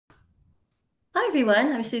Hi,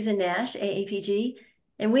 everyone. I'm Susan Nash, AAPG,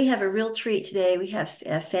 and we have a real treat today. We have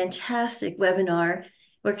a fantastic webinar.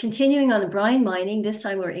 We're continuing on the brine mining. This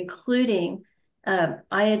time we're including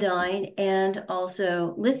iodine and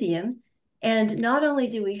also lithium. And not only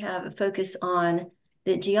do we have a focus on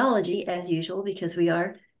the geology, as usual, because we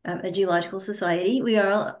are a geological society, we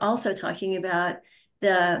are also talking about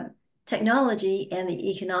the technology and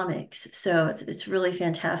the economics. So it's really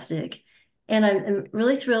fantastic. And I'm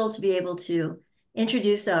really thrilled to be able to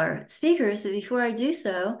introduce our speakers. But before I do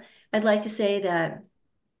so, I'd like to say that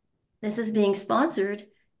this is being sponsored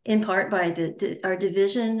in part by our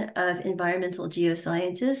Division of Environmental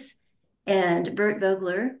Geoscientists. And Bert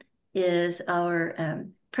Vogler is our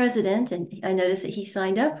president. And I noticed that he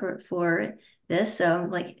signed up for this. So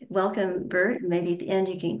I'm like, welcome, Bert. Maybe at the end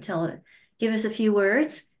you can give us a few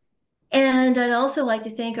words. And I'd also like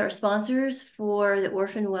to thank our sponsors for the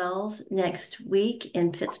Orphan Wells next week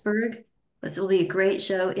in Pittsburgh. This will be a great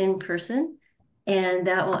show in person. And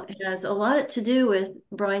has a lot to do with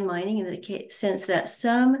brine mining in the sense that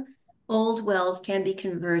some old wells can be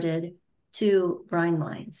converted to brine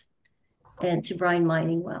mines and to brine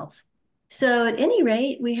mining wells. So at any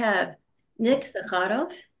rate, we have Nick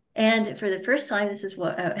Sakharov. And for the first time, this is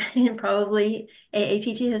what in probably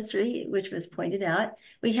AAPT history, which was pointed out,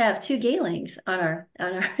 we have two Gaylings on our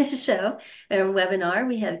show, our webinar.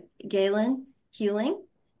 We have Galen Hewling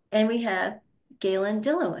and we have Galen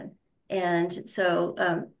Dillowan. And so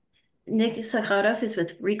Nick Sakharov is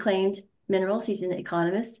with Reclaimed Minerals. He's an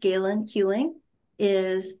economist. Galen Hewling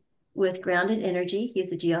is with Grounded Energy.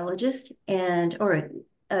 He's a geologist,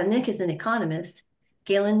 Nick is an economist.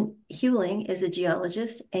 Galen Hewling is a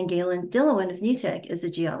geologist, and Galen Dillowan of NewTek is a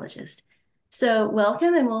geologist. So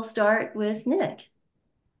welcome, and we'll start with Nick.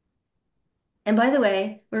 And by the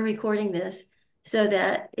way, we're recording this so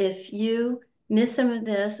that if you miss some of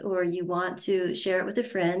this or you want to share it with a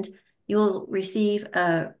friend, you'll receive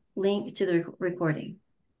a link to the recording.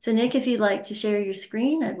 So Nick, if you'd like to share your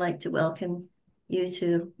screen, I'd like to welcome you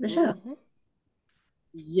to the show.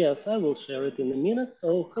 Yes, I will share it in a minute.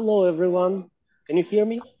 So hello, everyone. Can you hear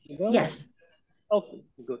me well? Yes. Okay,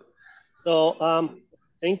 good. So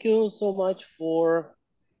thank you so much for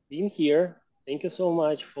being here. Thank you so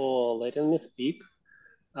much for letting me speak.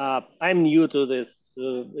 I'm new to this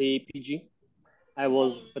APG. I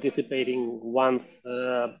was participating once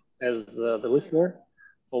as the listener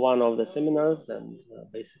for one of the seminars, and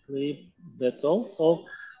basically that's all. So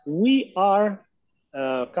we are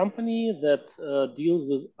a company that deals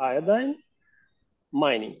with iodine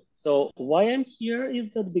mining. So why I'm here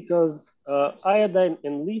is that because iodine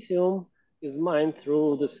and lithium is mined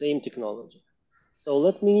through the same technology. So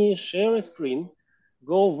let me share a screen,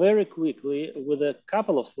 go very quickly with a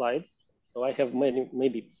couple of slides. So I have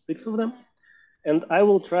maybe 6 of them, and I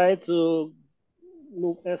will try to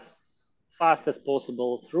move as fast as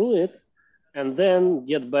possible through it, and then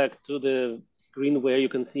get back to the screen where you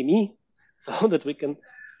can see me, so that we can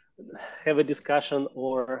have a discussion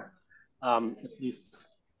or at least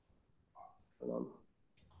hold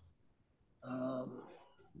on.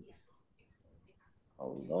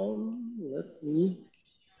 Hold on, let me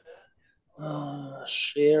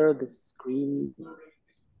share the screen.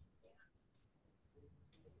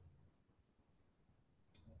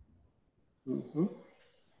 Mm-hmm.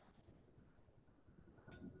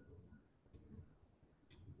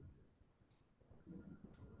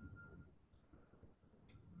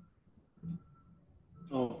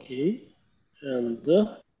 Okay, and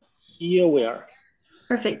here we are.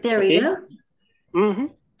 Perfect. There we Okay. go. Mm-hmm.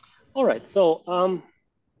 All right. So I'm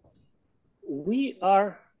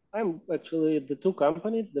actually the two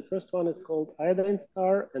companies. The first one is called Iodine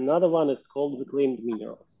Star. Another one is called Reclaimed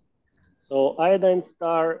Minerals. So Iodine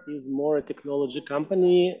Star is more a technology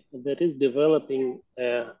company that is developing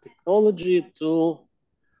a technology to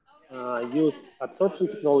use adsorption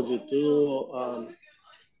technology to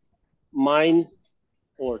mine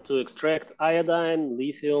or to extract iodine,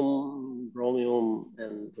 lithium, bromine,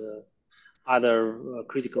 and other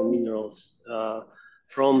critical minerals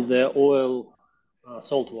from the oil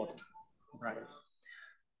saltwater brines.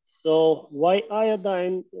 So why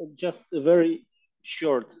iodine? Just a very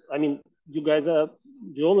short. I mean, you guys are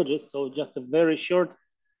geologists, so just a very short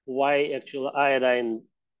why actually iodine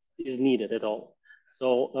is needed at all.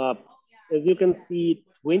 So as you can see,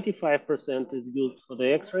 25% is used for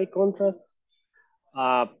the X-ray contrast.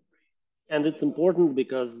 And it's important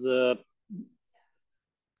because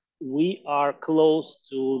we are close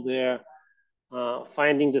to the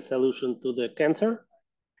finding the solution to the cancer.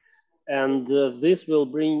 And this will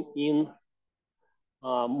bring in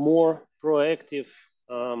more proactive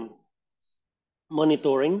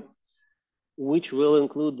monitoring which will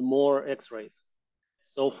include more X-rays.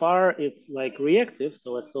 So far, it's like reactive.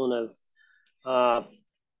 So as soon as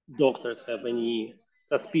doctors have any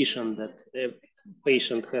suspicion that a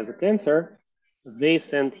patient has a cancer, they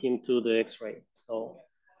send him to the X-ray. So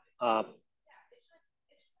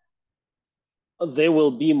there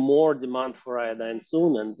will be more demand for iodine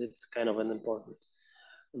soon, and it's kind of an important.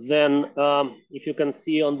 Then if you can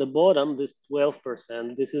see on the bottom, this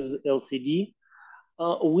 12%, this is LCD,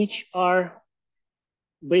 which are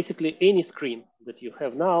basically any screen that you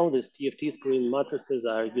have now. These TFT screen matrices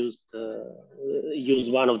are used, use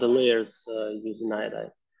one of the layers using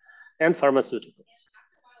iodine, and pharmaceuticals.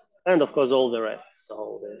 And of course, all the rest.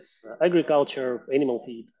 So there's agriculture, animal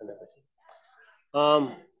feed, and everything.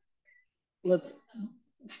 Let's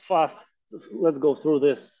let's go through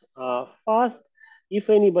this fast. If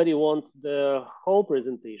anybody wants the whole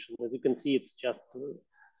presentation, as you can see, it's just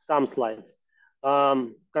some slides.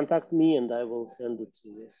 Contact me and I will send it to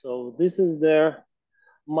you. So this is their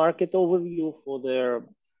market overview for their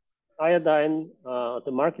iodine.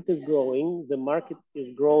 The market is growing. The market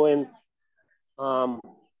is growing. The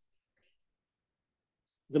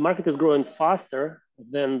market is growing faster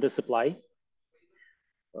than the supply.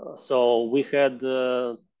 So we had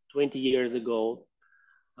 20 years ago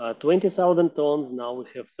 20,000 tons. Now we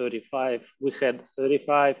have 35. We had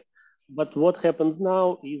 35. But what happens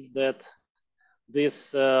now is that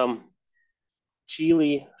this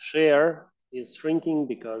Chile share is shrinking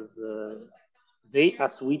because they are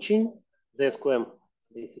switching the SQM.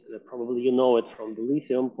 Basically, probably you know it from the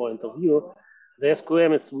lithium point of view. The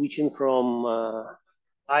SQM is switching from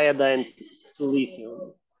iodine to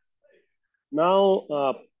lithium.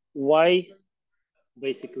 Now, why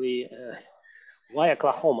basically why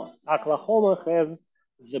Oklahoma? Oklahoma has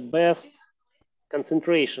the best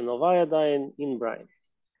concentration of iodine in brine.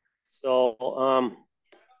 So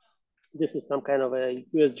this is some kind of a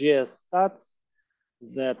USGS stats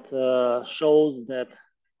that shows that,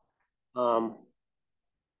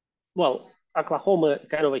 well, Oklahoma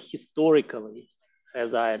kind of historically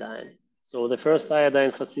has iodine. So the first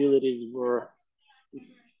iodine facilities were, if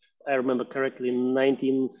I remember correctly, in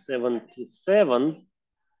 1977.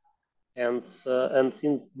 And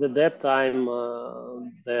since that time,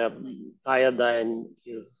 the iodine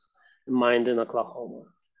is mined in Oklahoma.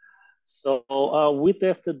 So we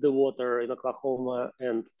tested the water in Oklahoma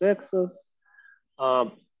and Texas.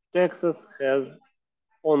 Texas has,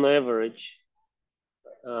 on average,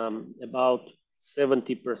 about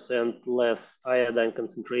 70% less iodine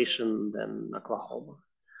concentration than Oklahoma.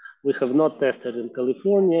 We have not tested in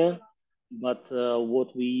California, but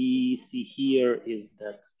what we see here is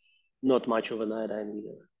that not much of an iodine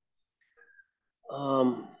either.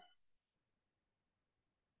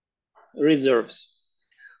 Reserves.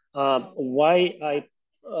 Why I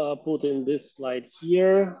put in this slide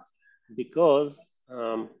here? Because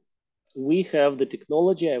we have the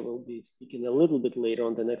technology, I will be speaking a little bit later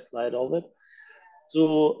on the next slide of it,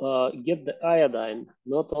 to get the iodine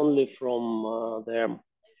not only from the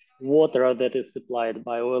water that is supplied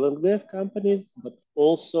by oil and gas companies, but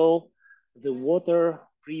also the water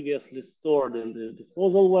previously stored in these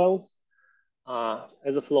disposal wells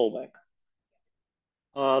as a flowback.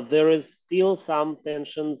 There is still some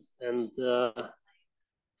tensions, and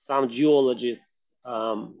some geologists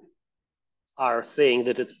are saying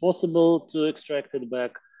that it's possible to extract it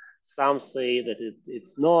back. Some say that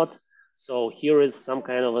it's not. So here is some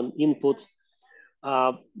kind of an input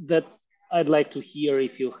that I'd like to hear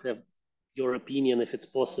if you have your opinion, if it's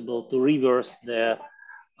possible to reverse the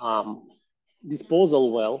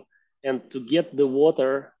disposal well and to get the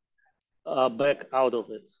water back out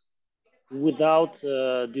of it without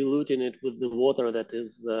diluting it with the water that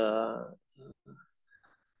is that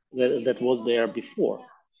was there before.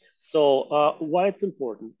 So why it's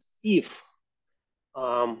important? If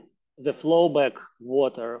the flowback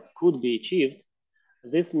water could be achieved,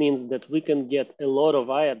 this means that we can get a lot of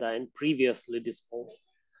iodine previously disposed.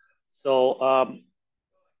 So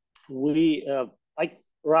I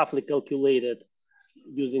roughly calculated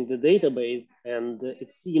using the database, and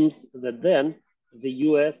it seems that then the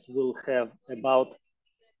US will have about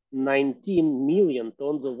 19 million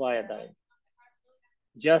tons of iodine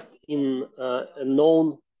just in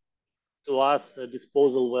known to us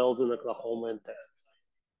disposal wells in Oklahoma and Texas.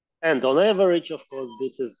 And on average, of course,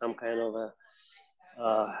 this is some kind of a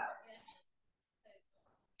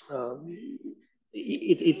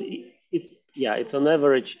it's on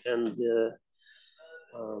average, and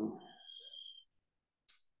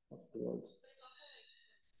what's the word?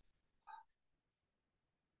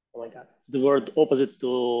 Oh my God, the word opposite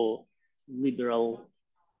to liberal.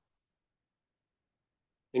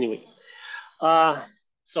 Anyway,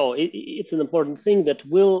 So it's an important thing that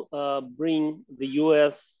will bring the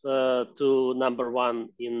US to #1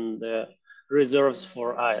 in the reserves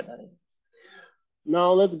for iodine.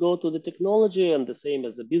 Now let's go to the technology and the same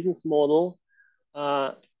as the business model.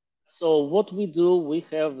 So what we do, we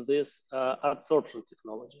have this adsorption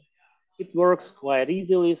technology. It works quite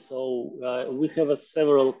easily. So we have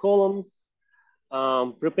several columns.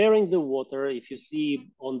 Preparing the water, if you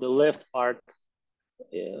see on the left part,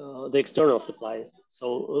 the external supplies. So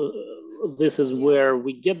this is where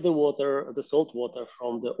we get the water, the salt water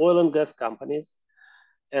from the oil and gas companies.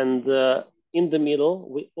 And in the middle,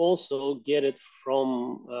 we also get it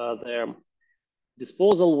from their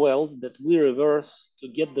disposal wells that we reverse to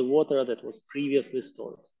get the water that was previously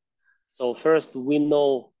stored. So first we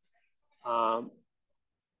know how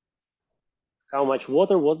much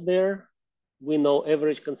water was there. We know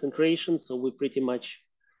average concentration, so we pretty much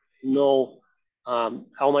know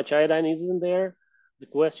how much iodine is in there. The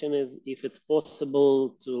question is if it's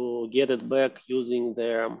possible to get it back using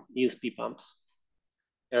their ESP pumps.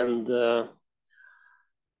 And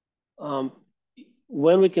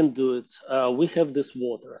when we can do it, we have this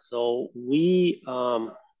water. So we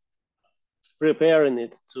preparing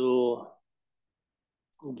it to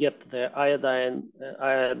get the iodine,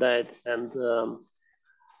 iodide, and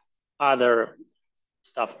other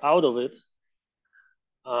stuff out of it.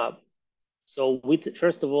 So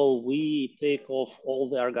first of all, we take off all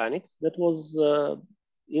the organics that was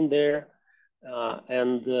in there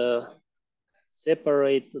and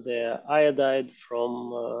separate the iodide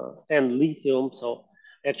from and lithium. So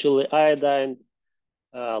actually iodine,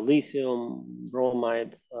 lithium,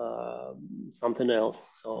 bromide, something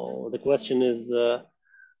else. So the question is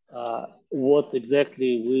what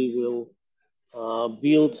exactly we will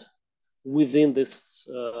build within this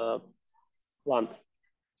plant.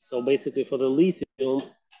 So basically for the lithium,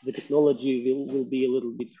 the technology will be a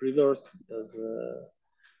little bit reversed because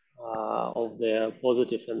of the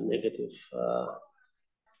positive and negative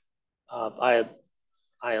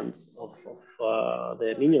ions of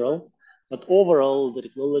the mineral. But overall, the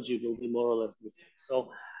technology will be more or less the same.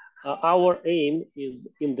 So our aim is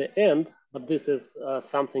in the end, but this is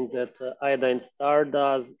something that Iodine Star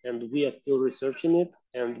does, and we are still researching it.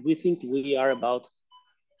 And we think we are about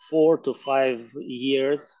 4 to 5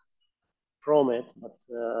 years from it. But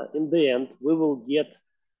in the end, we will get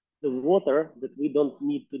the water that we don't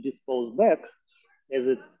need to dispose back, as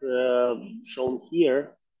it's shown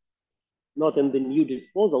here, not in the new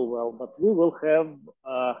disposal well, but we will have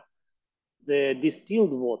the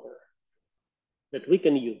distilled water that we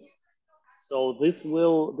can use. So this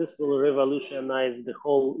will revolutionize the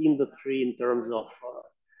whole industry in terms of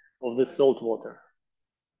the salt water.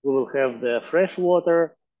 We will have the fresh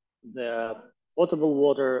water, the potable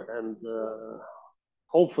water, and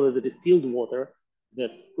hopefully the distilled water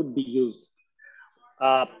that could be used.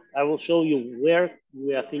 I will show you where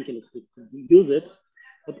we are thinking we could use it.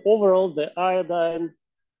 But overall, the iodine,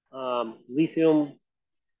 lithium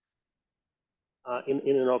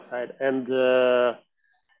in an oxide, and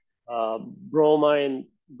bromine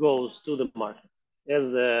goes to the market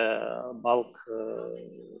as a bulk,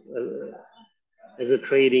 as a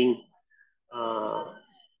trading,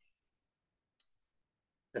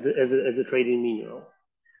 as a trading mineral.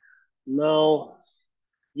 Now,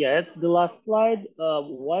 yeah, it's the last slide.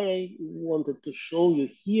 Why I wanted to show you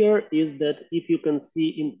here is that if you can see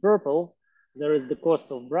in purple, there is the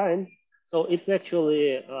cost of brine. So it's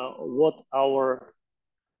actually what our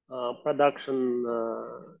production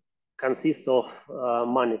consists of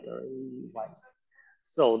monetary-wise.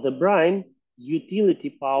 So the brine,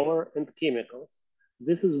 utility power, and chemicals.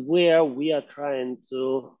 This is where we are trying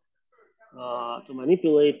to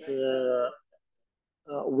manipulate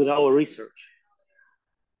with our research.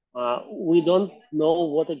 We don't know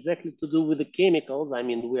what exactly to do with the chemicals. I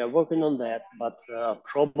mean, we are working on that, but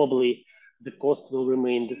probably the cost will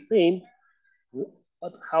remain the same.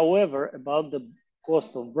 But however, about the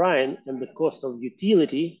cost of brine and the cost of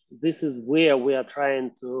utility, this is where we are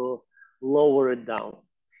trying to lower it down.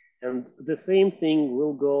 And the same thing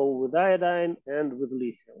will go with iodine and with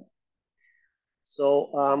lithium.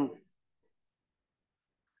 So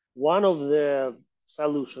one of the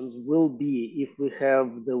solutions will be, if we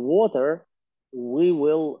have the water, we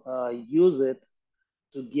will use it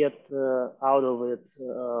to get out of it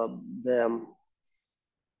the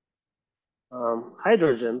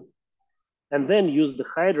hydrogen, and then use the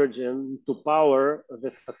hydrogen to power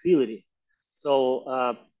the facility.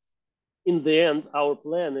 So in the end, our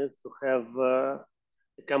plan is to have a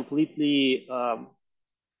completely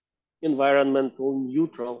environmental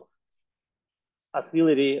neutral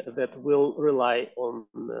facility that will rely on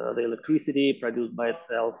the electricity produced by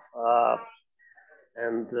itself,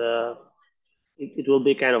 and it will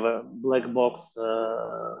be kind of a black box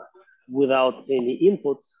without any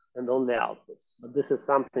inputs and only outputs. But this is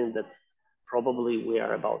something that probably we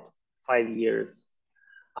are about 5 years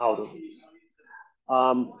out of it.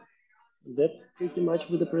 That's pretty much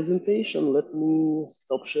with the presentation. Let me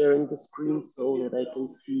stop sharing the screen so that I can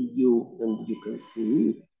see you and you can see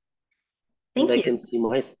me. And Thank I you.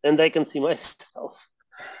 can see myself.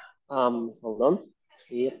 Hold on.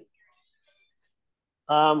 Yeah.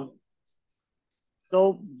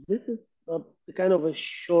 So this is a kind of a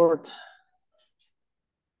short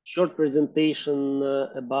presentation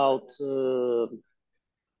about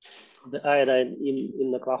the iodine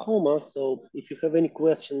in Oklahoma. So if you have any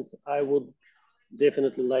questions, I would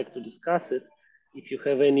definitely like to discuss it. If you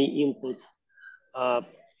have any inputs,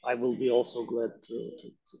 I will be also glad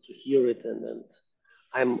to hear it, and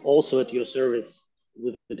I'm also at your service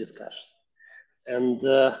with the discussion. And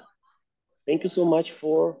thank you so much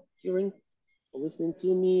for hearing, for listening to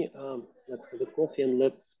me. Let's have a coffee and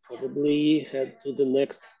let's probably head to the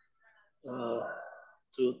next, uh,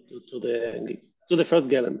 to the first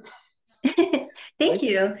gallon. Thank Right?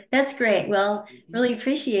 you. That's great. Well, Mm-hmm. really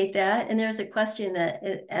appreciate that. And there's a question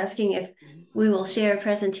that asking if we will share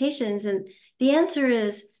presentations, and the answer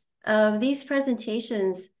is these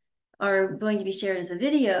presentations are going to be shared as a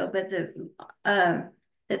video, but the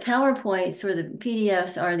PowerPoints or the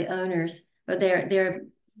PDFs are the owners, or they're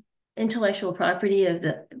intellectual property of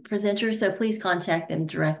the presenter. So please contact them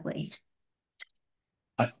directly.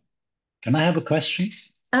 Can I have a question?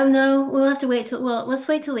 No, we'll have to wait till, well, let's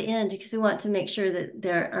wait till the end because we want to make sure that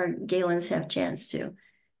our Galens have a chance to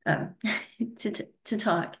um, to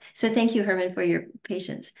talk. So thank you, Herman, for your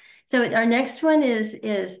patience. So our next one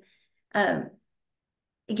is um,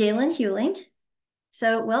 Galen Hewling.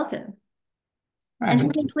 So welcome. And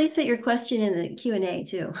Herman, please put your question in the Q&A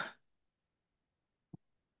too.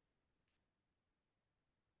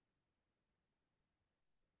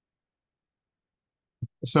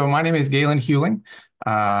 So my name is Galen Hewling.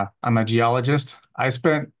 I'm a geologist. I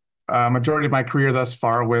spent a majority of my career thus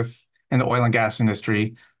far in the oil and gas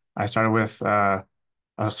industry. I started with a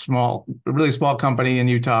really small company in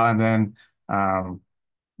Utah, and then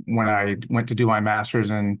when I went to do my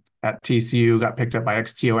master's at TCU, got picked up by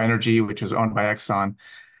XTO Energy, which was owned by Exxon.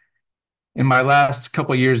 In my last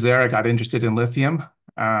couple of years there, I got interested in lithium,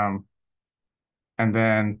 and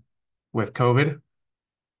then with COVID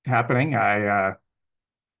happening, I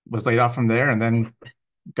was laid off from there, and then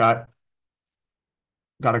got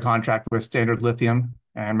a contract with Standard Lithium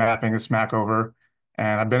and mapping the Smackover,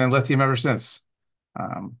 and I've been in lithium ever since.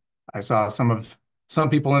 I saw some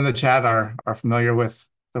people in the chat are familiar with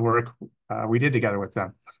the work we did together with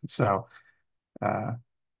them. So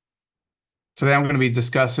today I'm going to be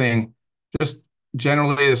discussing just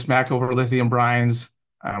generally the Smackover lithium brines,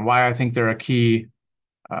 why I think they're a key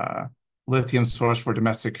lithium source for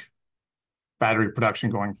domestic battery production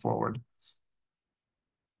going forward.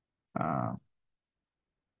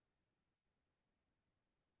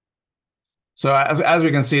 So as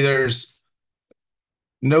we can see, there's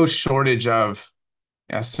no shortage of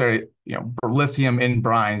necessary, lithium in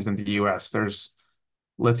brines in the U.S. There's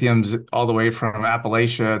lithiums all the way from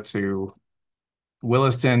Appalachia to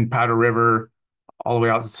Williston, Powder River, all the way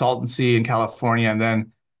out to Salton Sea in California, and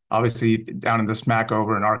then obviously down in the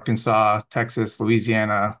Smackover in Arkansas, Texas,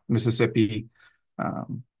 Louisiana, Mississippi,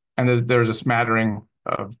 and there's a smattering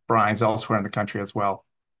of brines elsewhere in the country as well.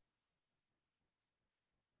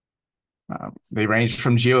 They range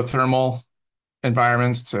from geothermal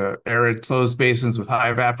environments to arid closed basins with high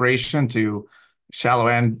evaporation to shallow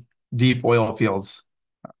and deep oil fields.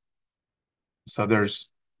 So there's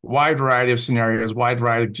a wide variety of scenarios, wide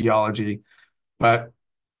variety of geology, but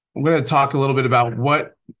I'm going to talk a little bit about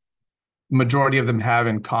what majority of them have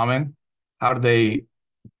in common. How did the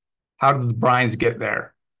brines get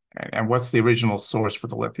there? And what's the original source for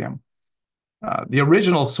the lithium? The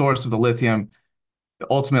original source of the lithium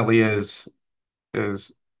ultimately is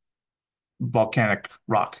volcanic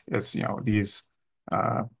rock. It's, these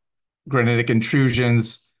granitic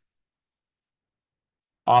intrusions.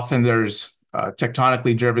 Often there's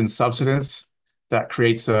tectonically driven subsidence that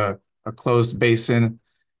creates a closed basin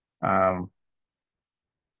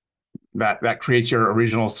that creates your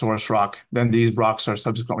original source rock. Then these rocks are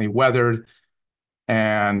subsequently weathered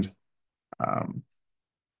and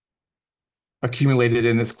accumulated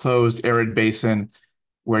in this closed arid basin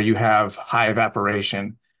where you have high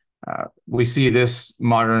evaporation. We see this in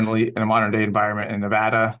a modern day environment in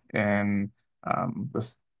Nevada, and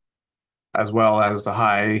as well as the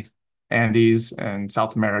high Andes and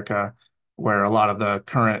South America, where a lot of the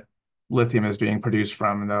current lithium is being produced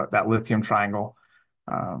from, that lithium triangle.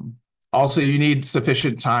 Also, you need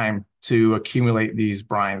sufficient time to accumulate these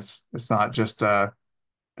brines. It's not just an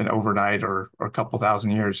overnight or a couple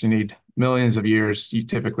thousand years. You need millions of years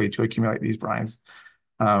typically to accumulate these brines.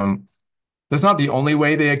 That's not the only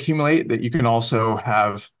way they accumulate. That you can also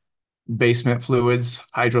have basement fluids,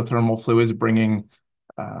 hydrothermal fluids, bringing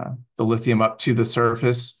the lithium up to the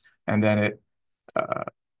surface, and then it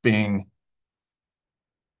being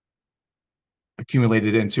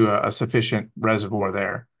accumulated into a sufficient reservoir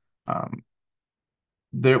there.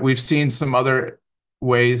 We've seen some other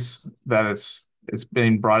ways that it's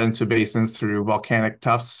been brought into basins through volcanic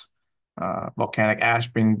tuffs, volcanic ash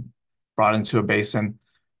being brought into a basin.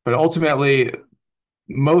 But ultimately,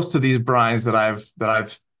 most of these brines that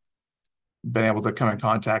I've been able to come in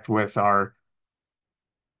contact with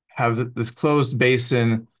have this closed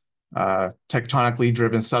basin, tectonically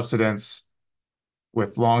driven subsidence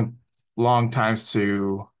with long times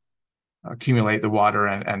to accumulate the water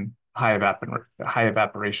and high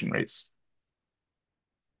evaporation rates.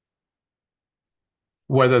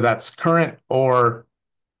 Whether that's current or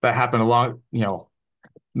that happened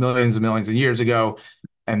millions and millions of years ago,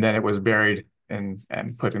 and then it was buried and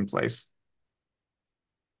put in place.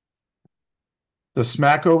 The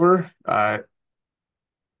Smackover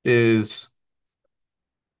is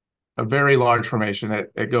a very large formation.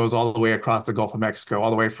 It goes all the way across the Gulf of Mexico,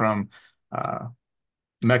 all the way from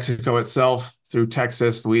Mexico itself through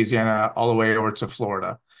Texas, Louisiana, all the way over to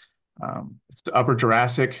Florida. It's the Upper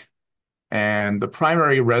Jurassic, and the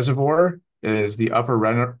primary reservoir is the Upper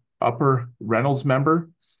Reynolds member.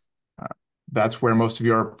 That's where most of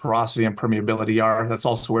your porosity and permeability are. That's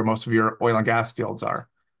also where most of your oil and gas fields are.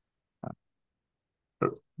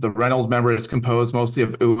 The Reynolds member is composed mostly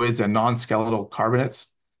of ooids and non-skeletal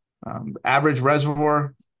carbonates. The average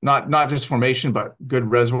reservoir, not just formation, but good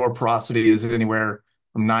reservoir porosity, is anywhere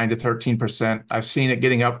from 9 to 13%. I've seen it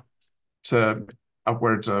getting up to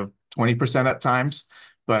upwards of 20% at times,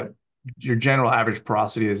 but your general average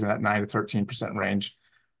porosity is in that 9 to 13% range.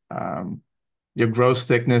 Your gross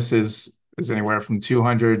thickness is anywhere from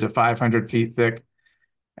 200 to 500 feet thick,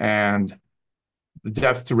 and the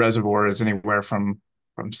depth to reservoir is anywhere from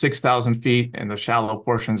 6,000 feet in the shallow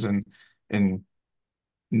portions in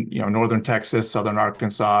northern Texas, southern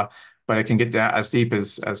Arkansas, but it can get down as deep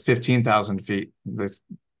as 15,000 feet.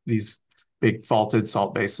 These big faulted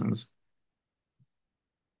salt basins.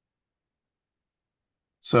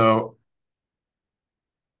 So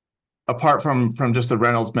apart from just the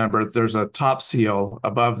Reynolds member, there's a top seal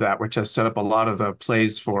above that, which has set up a lot of the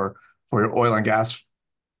plays for your oil and gas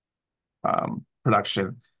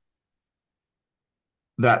production.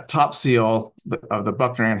 That top seal of the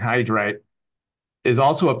Buckner anhydrite is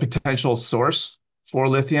also a potential source for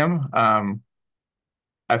lithium.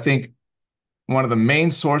 I think one of the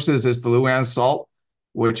main sources is the Luan salt,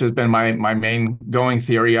 which has been my main going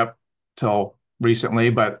theory up till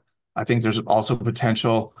recently, but I think there's also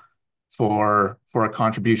potential for a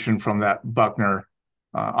contribution from that Buckner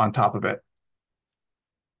on top of it.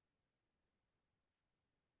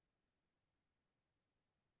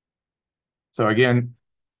 So again,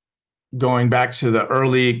 going back to the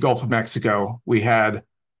early Gulf of Mexico, we had,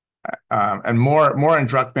 and Moore and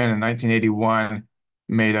Druckmann in 1981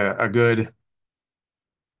 made a good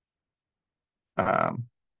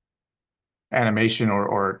animation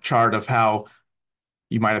or chart of how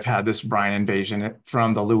you might have had this brine invasion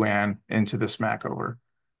from the Luan into the Smackover.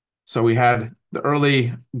 So we had the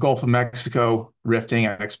early Gulf of Mexico rifting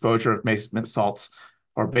and exposure of basement salts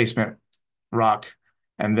or basement rock.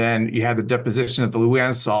 And then you had the deposition of the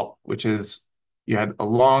Luan salt, which is, you had a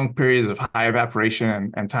long periods of high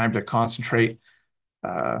evaporation and time to concentrate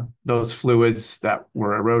those fluids that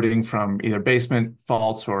were eroding from either basement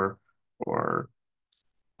faults or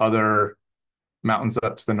other mountains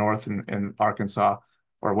up to the north in Arkansas,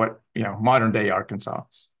 or modern day Arkansas.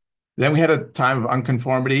 Then we had a time of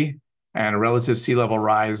unconformity and a relative sea level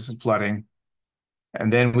rise and flooding.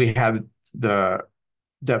 And then we had the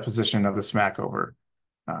deposition of the Smackover.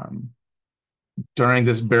 During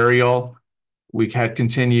this burial, we had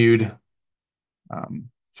continued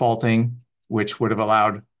faulting, which would have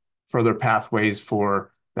allowed further pathways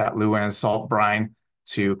for that Luan salt brine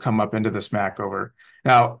to come up into the Smackover.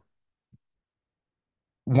 Now,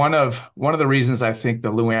 one of the reasons I think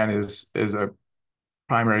the Luan is a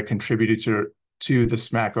primary contributor to the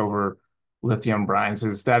Smackover lithium brines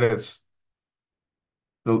is that it's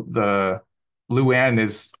the Luan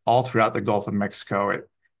is all throughout the Gulf of Mexico.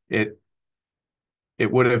 It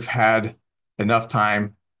would have had enough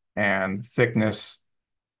time and thickness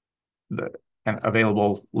the and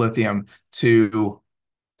available lithium to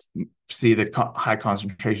see the high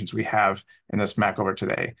concentrations we have in the Smackover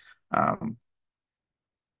today. I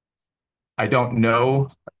don't know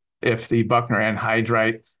if the Buckner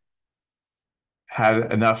anhydrite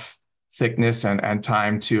had enough thickness and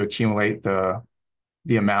time to accumulate the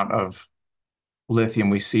amount of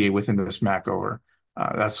lithium we see within the Smackover.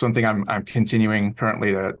 That's something I'm continuing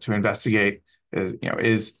currently to investigate. Would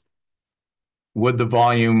the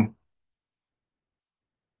volume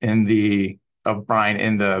of brine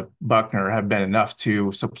in the Buckner have been enough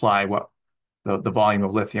to supply what the volume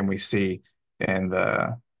of lithium we see in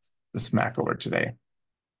the Smackover today?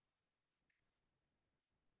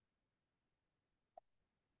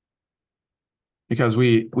 Because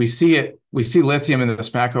we see lithium in the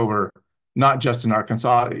Smackover, not just in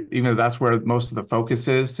Arkansas, even though that's where most of the focus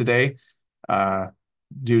is today,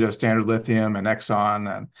 due to Standard Lithium and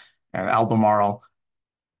Exxon and Albemarle.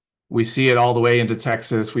 We see it all the way into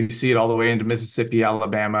Texas. We see it all the way into Mississippi,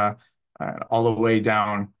 Alabama, all the way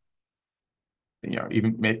down,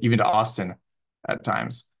 even to Austin at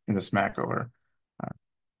times in the Smackover.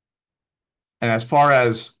 And as far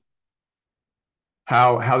as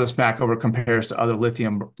how the Smackover compares to other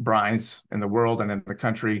lithium brines in the world and in the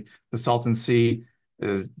country, the Salton Sea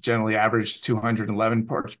is generally average 211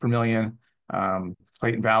 parts per million.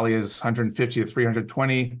 Clayton Valley is 150 to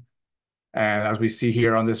 320. And as we see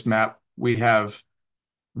here on this map, we have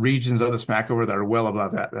regions of the Smackover that are well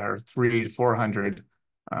above that are 300 to 400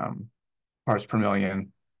 parts per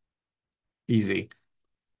million, easy.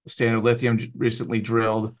 Standard Lithium recently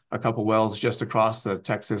drilled a couple wells just across the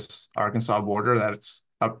Texas-Arkansas border that's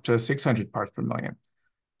up to 600 parts per million.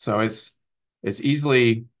 So it's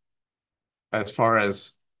easily, as far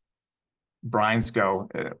as brines go,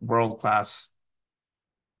 world-class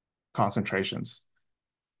concentrations.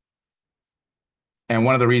 And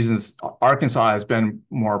one of the reasons Arkansas has been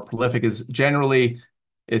more prolific is generally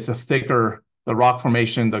it's a thicker, the rock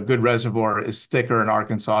formation, the good reservoir is thicker in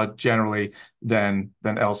Arkansas generally than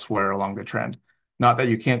elsewhere along the trend. Not that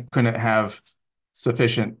you couldn't have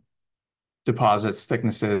sufficient deposits,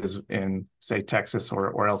 thicknesses in, say, Texas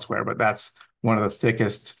or elsewhere, but that's one of the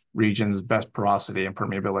thickest regions, best porosity and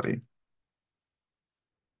permeability.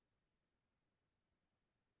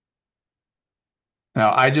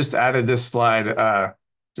 Now, I just added this slide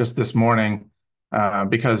just this morning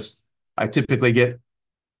because I typically get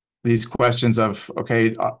these questions of,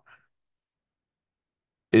 okay,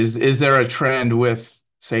 is there a trend with,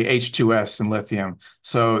 say, H2S and lithium?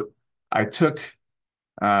 So I took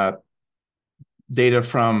data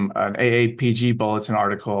from an AAPG bulletin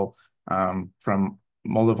article from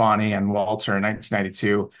Moldavani and Walter in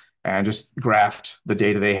 1992 and just graphed the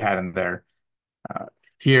data they had in there.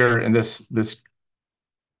 Here in this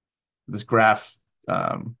graph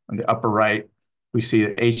on the upper right, we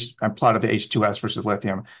see I plotted the H2S versus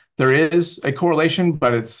lithium. There is a correlation,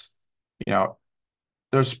 but it's,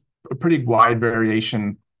 there's a pretty wide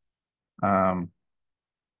variation. You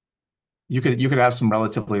could have some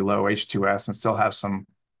relatively low H2S and still have some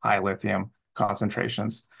high lithium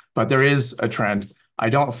concentrations, but there is a trend. I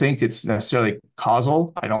don't think it's necessarily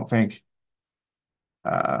causal. I don't think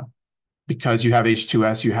because you have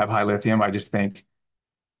H2S, you have high lithium. I just think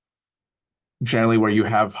generally where you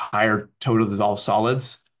have higher total dissolved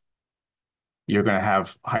solids, you're going to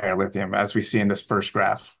have higher lithium, as we see in this first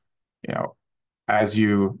graph. As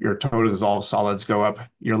your total dissolved solids go up,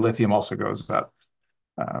 your lithium also goes up.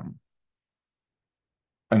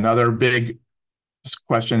 Another big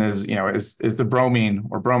question is, is the bromine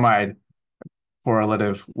or bromide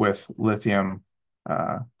correlative with lithium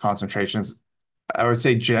concentrations? I would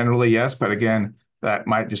say generally yes, but again, that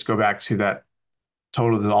might just go back to that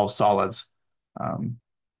total dissolved solids. I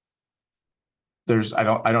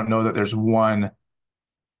don't know that there's one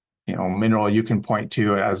mineral you can point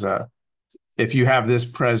to as if you have this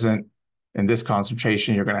present in this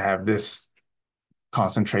concentration, you're going to have this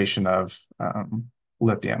concentration of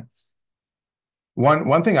lithium.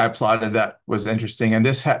 One thing I plotted that was interesting, and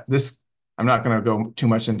this I'm not going to go too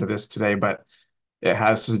much into this today, but it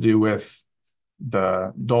has to do with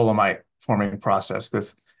the dolomite forming process.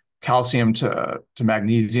 This calcium to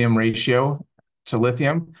magnesium ratio to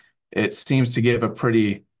lithium, it seems to give a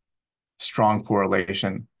pretty strong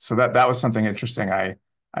correlation. So that was something interesting I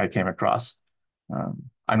came across.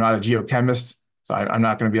 I'm not a geochemist, so I'm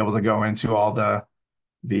not going to be able to go into all the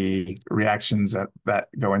reactions that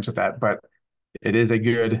go into that, but it is a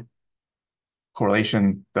good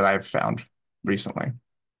correlation that I've found recently.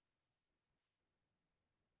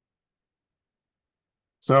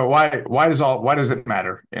 So why does it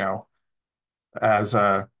matter? As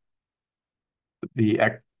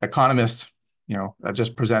the economist, that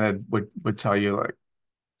just presented would tell you, like,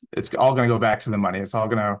 it's all going to go back to the money. It's all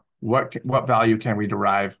going to, what value can we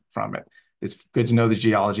derive from it? It's good to know the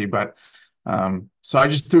geology, but so I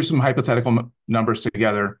just threw some hypothetical numbers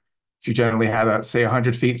together. If you generally had a, say,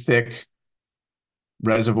 100 feet thick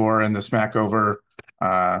reservoir in the Smackover,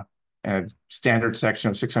 and a standard section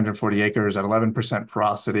of 640 acres at 11%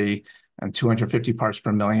 porosity and 250 parts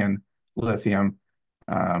per million lithium,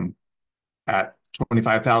 at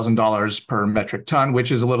 $25,000 per metric ton,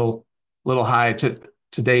 which is a little high to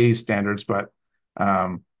today's standards, but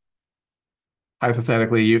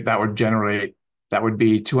hypothetically, that would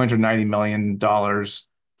be $290 million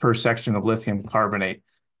per section of lithium carbonate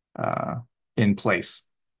in place.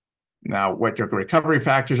 Now, what your recovery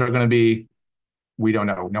factors are going to be, we don't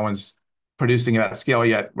know. No one's producing at that scale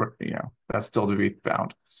yet. That's still to be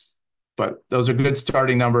found. But those are good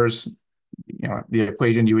starting numbers. The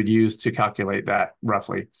equation you would use to calculate that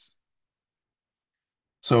roughly.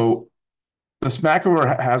 So the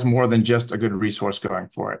Smackover has more than just a good resource going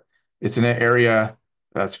for it. It's in an area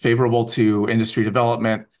that's favorable to industry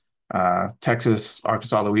development. Texas,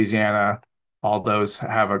 Arkansas, Louisiana, all those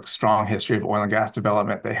have a strong history of oil and gas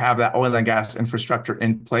development. They have that oil and gas infrastructure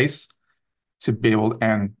in place to be able,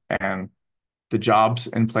 and the jobs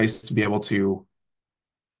in place to be able to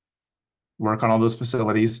work on all those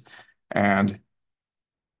facilities. And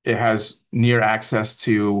it has near access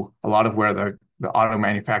to a lot of where the auto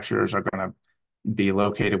manufacturers are going to be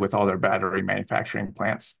located with all their battery manufacturing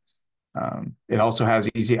plants. It also has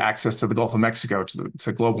easy access to the Gulf of Mexico,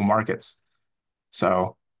 to global markets.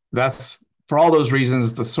 So that's, for all those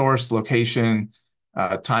reasons, the source, location,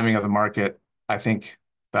 timing of the market, I think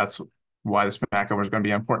that's why the Smackover is going to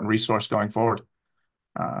be an important resource going forward.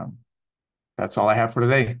 That's all I have for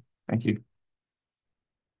today. Thank you.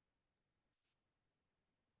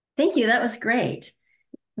 Thank you. That was great.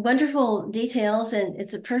 Wonderful details, and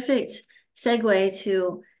it's a perfect segue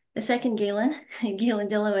to the second Galen, Galen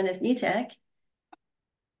Dillowin of NewTek.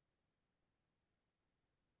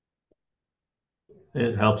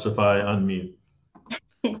 It helps if I unmute.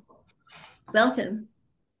 Welcome.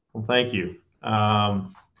 Well, thank you.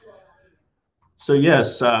 So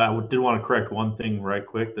yes, I did want to correct one thing right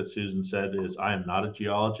quick that Susan said, is I am not a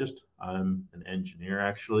geologist. I'm an engineer,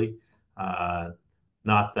 actually.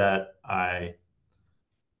 Not that I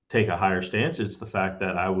take a higher stance. It's the fact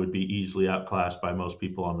that I would be easily outclassed by most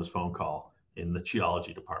people on this phone call in the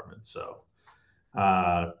geology department. So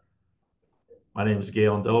my name is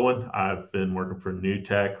Galen Dillowin. I've been working for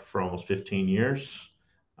NewTek for almost 15 years.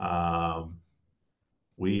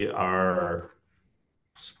 We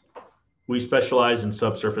specialize in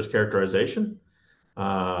subsurface characterization.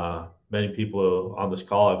 Many people on this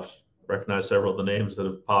call, I've recognized several of the names that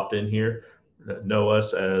have popped in here, that know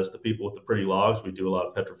us as the people with the pretty logs. We do a lot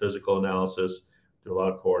of petrophysical analysis, do a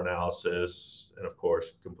lot of core analysis, and of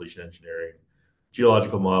course, completion engineering,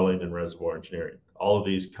 geological modeling, and reservoir engineering. All of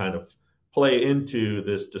these kind of play into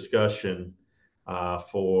this discussion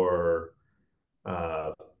for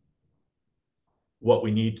what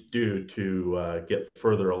we need to do to get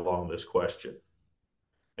further along this question.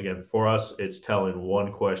 Again, for us, it's telling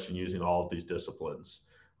one question using all of these disciplines,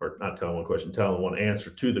 or not telling one question, telling one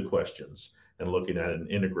answer to the questions and looking at it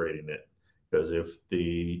and integrating it. Because if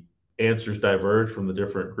the answers diverge from the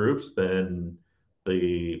different groups, then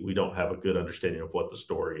we don't have a good understanding of what the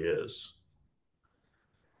story is.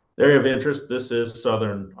 The area of interest, this is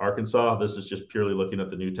southern Arkansas. This is just purely looking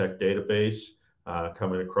at the NewTek database,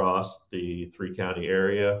 coming across the 3-county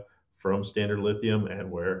area from Standard Lithium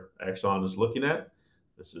and where Exxon is looking at.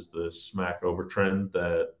 This is the Smackover trend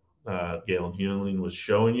that Galen Hewling was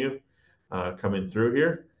showing you coming through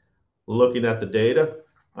here. Looking at the data,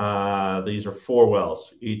 these are 4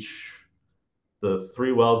 wells. The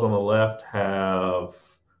 3 wells on the left have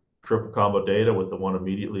triple combo data, with the one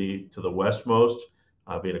immediately to the westmost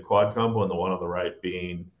being a quad combo, and the one on the right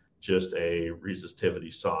being just a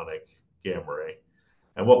resistivity sonic gamma ray.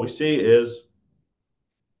 And what we see is,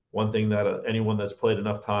 one thing that anyone that's played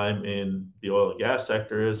enough time in the oil and gas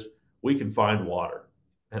sector is, we can find water.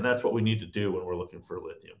 And that's what we need to do when we're looking for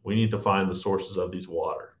lithium. We need to find the sources of these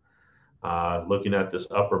water. Looking at this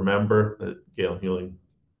upper member that Galen Hewling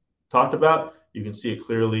talked about, you can see it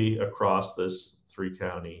clearly across this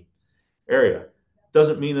 3-county area.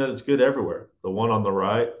 Doesn't mean that it's good everywhere. The one on the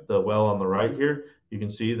right, the well on the right here, you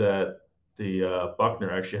can see that the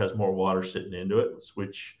Buckner actually has more water sitting into it,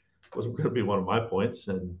 which was going to be one of my points,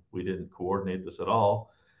 and we didn't coordinate this at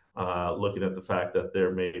all. Looking at the fact that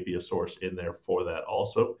there may be a source in there for that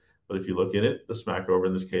also. But if you look at it, the Smackover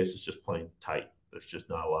in this case is just plain tight. There's just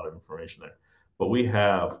not a lot of information there. But we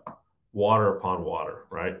have water upon water,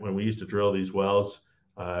 right? When we used to drill these wells,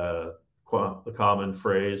 the common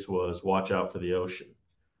phrase was watch out for the ocean,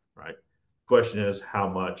 right? Question is, how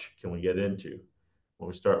much can we get into? When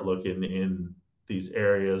we start looking in these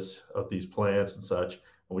areas of these plants and such,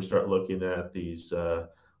 when we start looking at these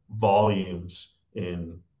volumes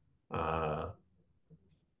in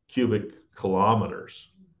cubic kilometers,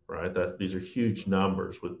 right? That these are huge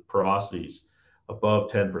numbers with porosities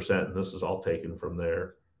above 10%, and this is all taken from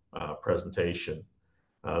their presentation.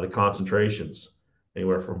 The concentrations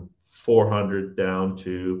anywhere from 400 down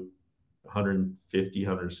to 150,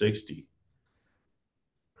 160.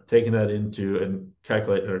 Taking that into and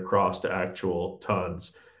calculating it across to actual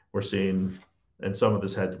tons, we're seeing, and some of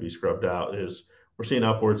this had to be scrubbed out, is we're seeing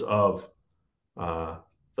upwards of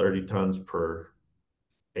 30 tons per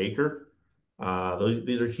acre.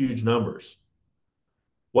 These are huge numbers.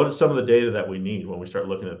 What is some of the data that we need when we start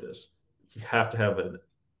looking at this? You have to have an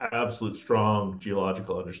absolute strong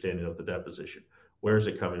geological understanding of the deposition. Where is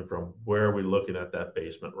it coming from? Where are we looking at that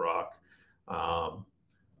basement rock?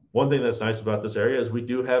 One thing that's nice about this area is we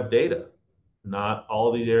do have data. Not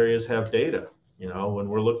all these areas have data. When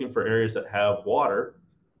we're looking for areas that have water,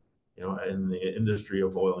 in the industry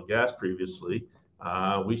of oil and gas previously,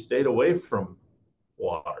 we stayed away from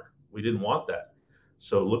water. We didn't want that.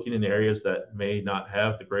 So looking in areas that may not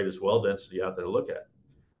have the greatest well density out there to look at.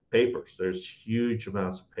 Papers, there's huge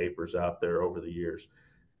amounts of papers out there over the years,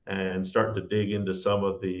 and starting to dig into some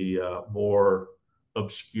of the more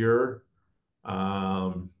obscure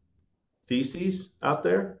theses out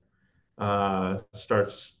there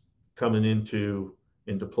starts coming into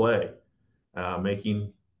play,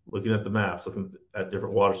 looking at the maps, looking at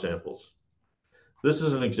different water samples. This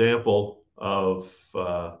is an example of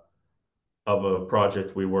a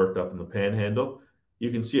project we worked up in the Panhandle.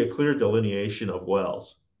 You can see a clear delineation of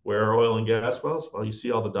wells. Where are oil and gas wells? Well, you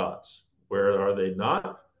see all the dots. Where are they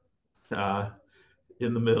not?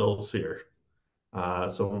 In the middles here.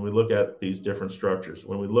 So when we look at these different structures,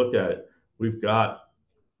 when we look at it, we've got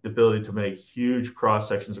the ability to make huge cross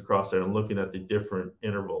sections across there and looking at the different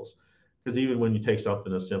intervals. Because even when you take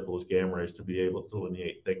something as simple as gamma rays to be able to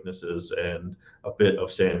delineate thicknesses and a bit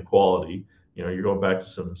of sand quality, you're going back to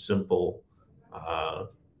some simple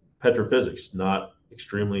petrophysics, not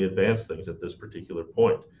extremely advanced things at this particular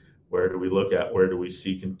point. Where do we look at? Where do we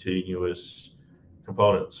see continuous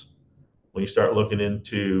components? When you start looking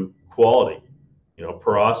into quality,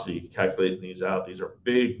 porosity, calculating these out, these are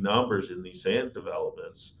big numbers in these sand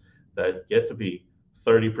developments that get to be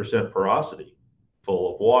 30% porosity,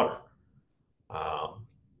 full of water,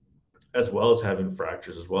 as well as having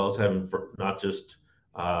fractures, as well as having not just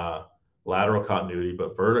lateral continuity,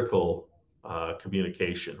 but vertical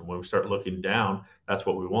communication. When we start looking down, that's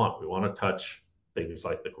what we want. We want to touch things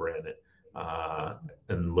like the granite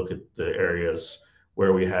and look at the areas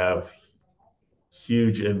where we have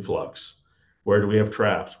huge influx. Where do we have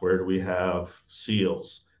traps? Where do we have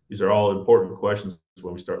seals? These are all important questions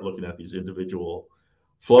when we start looking at these individual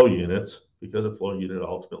flow units, because a flow unit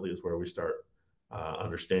ultimately is where we start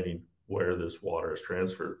understanding where this water is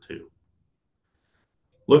transferred to.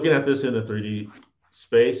 Looking at this in a 3D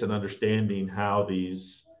space and understanding how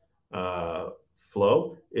these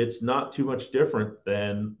flow, it's not too much different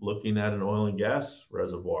than looking at an oil and gas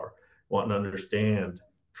reservoir, wanting to understand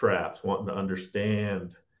traps, wanting to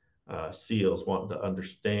understand seals, wanting to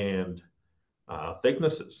understand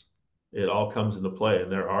thicknesses. It all comes into play,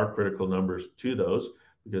 and there are critical numbers to those,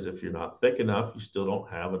 because if you're not thick enough, you still don't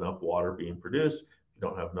have enough water being produced. If you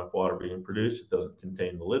don't have enough water being produced, it doesn't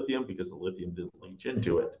contain the lithium because the lithium didn't leach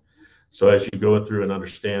into it. So as you go through and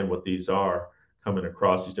understand what these are coming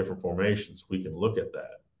across these different formations, we can look at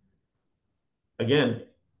that. Again,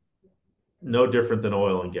 no different than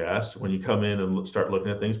oil and gas. When you come in and start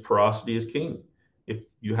looking at things, porosity is king. If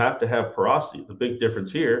you have to have porosity, the big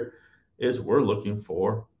difference here is we're looking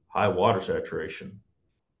for high water saturation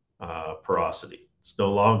porosity. It's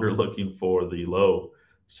no longer looking for the low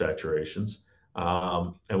saturations.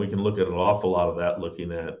 And we can look at an awful lot of that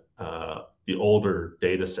looking at the older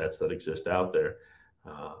data sets that exist out there.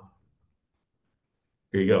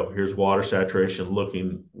 Here you go. Here's water saturation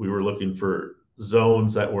we were looking for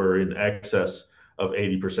zones that were in excess of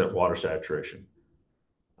 80% water saturation.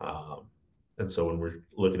 And so when we're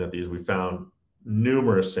looking at these, we found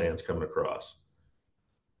numerous sands coming across.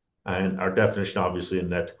 And our definition, obviously, in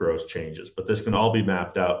net to gross changes. But this can all be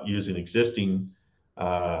mapped out using existing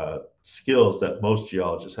skills that most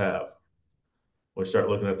geologists have. When we start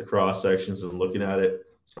looking at the cross sections and looking at it,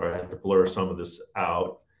 sorry, I have to blur some of this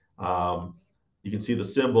out. You can see the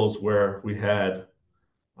symbols where we had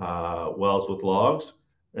wells with logs.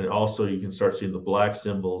 And also you can start seeing the black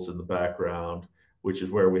symbols in the background, which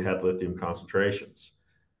is where we had lithium concentrations.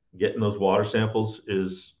 Getting those water samples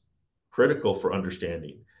is critical for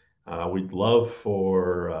understanding. We'd love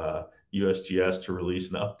for USGS to release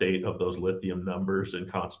an update of those lithium numbers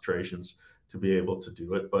and concentrations to be able to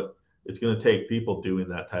do it, but it's going to take people doing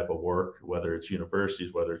that type of work, whether it's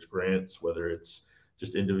universities, whether it's grants, whether it's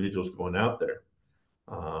just individuals going out there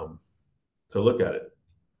to look at it.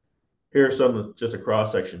 Here are some, just a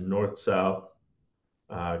cross section, north, south,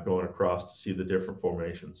 going across to see the different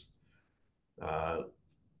formations.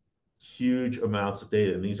 Huge amounts of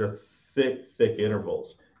data, and these are thick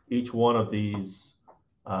intervals. Each one of these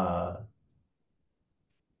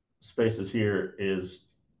spaces here is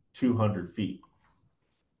 200 feet.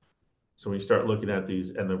 So when you start looking at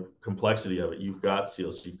these and the complexity of it, you've got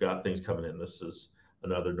seals, you've got things coming in. This is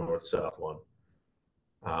another north-south one.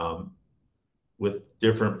 With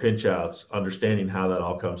different pinch outs, understanding how that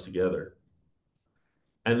all comes together.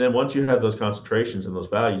 And then once you have those concentrations and those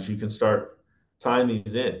values, you can start tying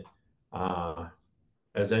these in.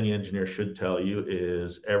 As any engineer should tell you,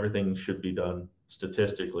 is everything should be done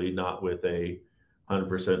statistically, not with a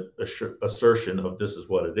 100% assertion of this is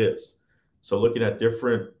what it is. So looking at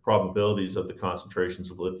different probabilities of the concentrations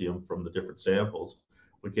of lithium from the different samples,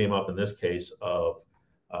 we came up in this case of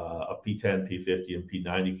a P10, P50, and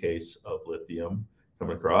P90 case of lithium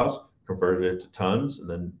coming across, converted it to tons, and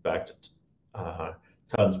then back to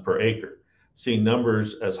tons per acre. Seeing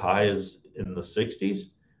numbers as high as in the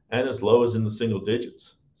 60s and as low as in the single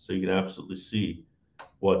digits. So you can absolutely see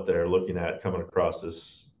what they're looking at coming across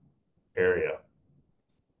this area.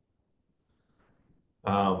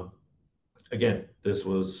 Again, this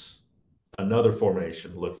was another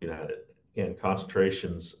formation looking at it. Again,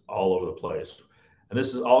 concentrations all over the place. And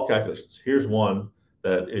this is all calculations. Here's one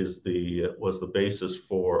that was the basis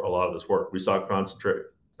for a lot of this work. We saw concentrate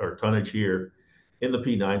or tonnage here in the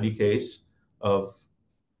P90 case of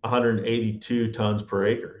 182 tons per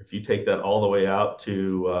acre. If you take that all the way out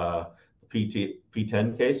to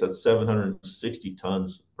P10 case, that's 760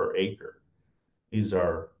 tons per acre. These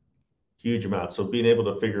are huge amounts. So being able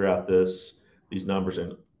to figure out these numbers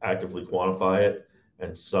and actively quantify it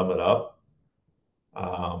and sum it up,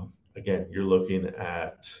 again, you're looking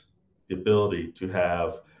at the ability to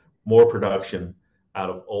have more production out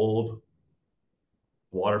of old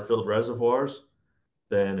water-filled reservoirs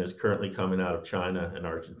than is currently coming out of China and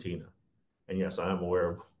Argentina. And yes, I am aware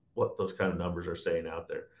of what those kind of numbers are saying out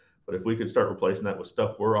there. But if we could start replacing that with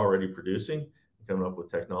stuff we're already producing and coming up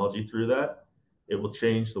with technology through that, it will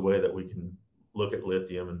change the way that we can look at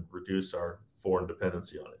lithium and reduce our foreign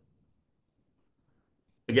dependency on it.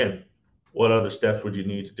 Again, what other steps would you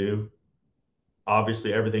need to do?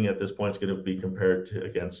 Obviously, everything at this point is going to be compared to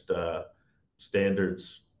against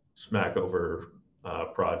Standard's Smackover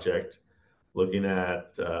project, looking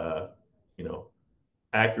at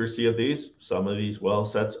accuracy of these. Some of these well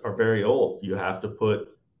sets are very old. You have to put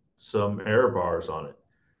some error bars on it.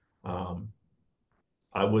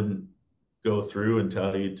 I wouldn't go through and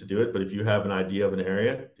tell you to do it, but if you have an idea of an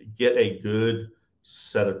area, get a good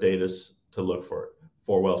set of data to look for it.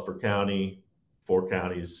 4 wells per county, 4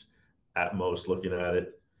 counties at most looking at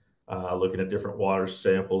it, looking at different water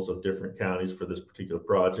samples of different counties for this particular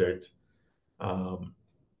project.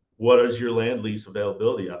 What is your land lease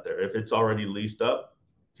availability out there? If it's already leased up,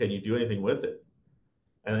 can you do anything with it?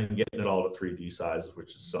 And then getting it all to 3D sizes,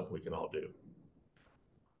 which is something we can all do.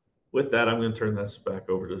 With that, I'm going to turn this back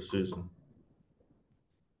over to Susan.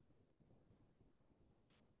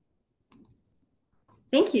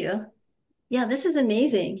 Thank you. Yeah, this is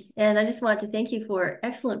amazing. And I just want to thank you for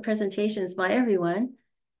excellent presentations by everyone.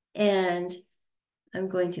 And I'm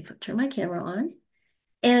going to turn my camera on.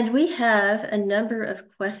 And we have a number of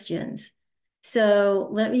questions. So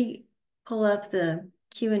let me pull up the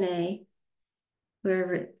Q&A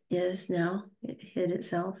wherever it is now. It hid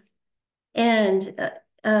itself. And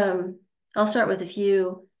I'll start with a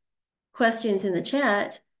few questions in the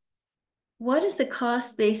chat. What is the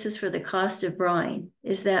cost basis for the cost of brine?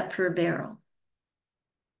 Is that per barrel?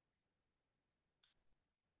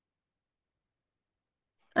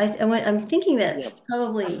 I'm thinking that it's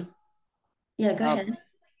probably, yeah, go ahead.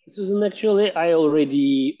 Susan, actually, I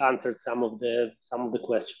already answered some of the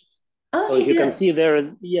questions. Okay, so if you good. can see there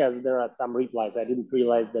are some replies. I didn't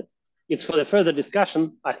realize that it's for the further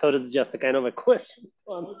discussion. I thought it's just a kind of a question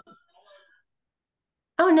to answer.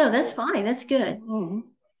 Oh no, that's fine. That's good. Mm-hmm.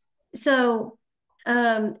 So,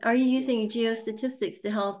 are you using geostatistics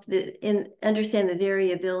to help understand the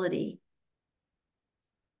variability?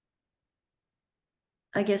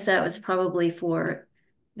 I guess that was probably for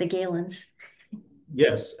the Galens.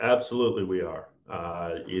 Yes, absolutely we are.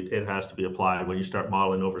 It has to be applied when you start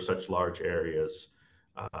modeling over such large areas,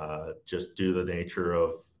 just due to the nature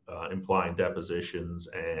of implying depositions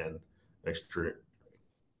and extreme,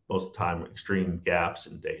 most of the time, extreme gaps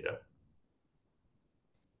in data.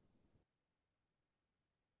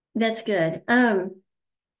 That's good.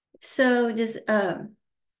 So does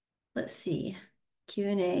let's see,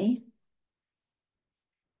 Q&A.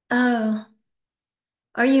 Oh,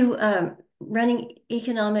 are you running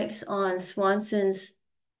economics on Swanson's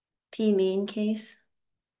p-mean case?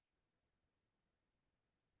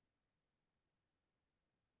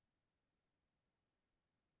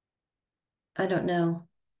 I don't know.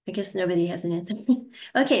 I guess nobody has an answer.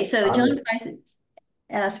 Okay, so John Price is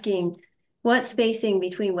asking, what spacing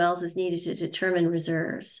between wells is needed to determine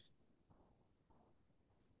reserves?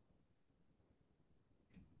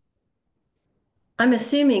 I'm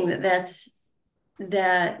assuming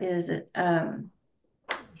that is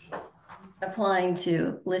applying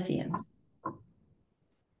to lithium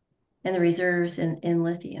and the reserves in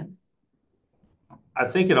lithium. I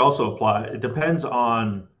think it also applies, it depends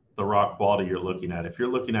on the rock quality you're looking at. If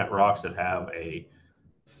you're looking at rocks that have a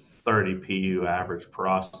 30 PU average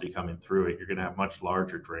porosity coming through it, you're going to have much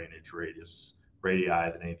larger drainage radii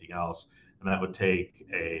than anything else. And that would take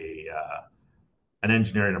an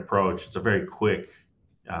engineering approach. It's a very quick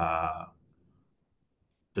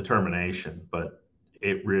determination, but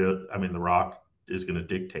I mean, the rock is going to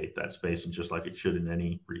dictate that spacing just like it should in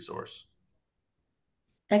any resource.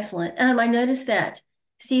 Excellent. I noticed that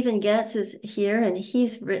Stephen Getz is here, and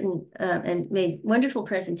he's written and made wonderful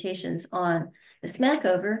presentations on the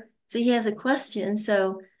Smackover. So he has a question.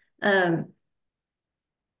 So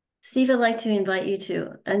Steve, I'd like to invite you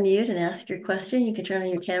to unmute and ask your question. You can turn on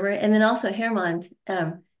your camera. And then also Herman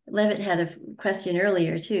Levitt had a question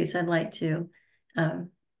earlier too. So I'd like to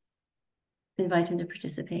invite him to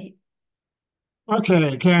participate.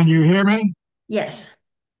 Okay, can you hear me? Yes.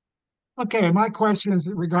 Okay, my question is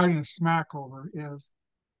regarding the Smackover is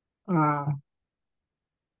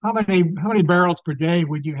how many barrels per day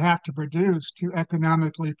would you have to produce to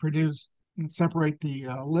economically produce and separate the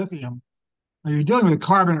lithium? Now, you're dealing with a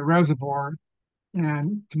carbonate reservoir,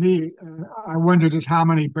 and to me, I wonder just how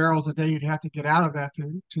many barrels a day you'd have to get out of that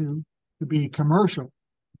to be commercial.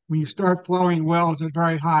 When you start flowing wells at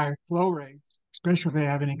very high flow rates, especially if they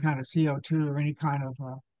have any kind of CO2 or any kind of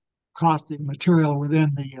caustic material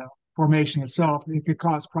within the formation itself, it could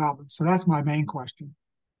cause problems. So that's my main question.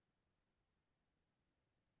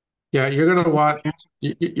 Yeah, you're going to want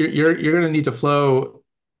you're going to need to flow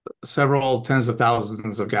several tens of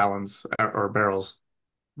thousands of gallons or barrels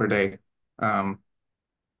per day,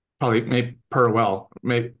 probably maybe per well,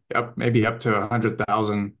 maybe up to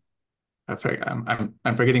 100,000.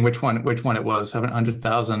 I'm forgetting which one it was.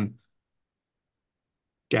 700,000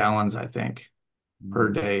 gallons, I think,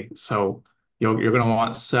 per day. So you're going to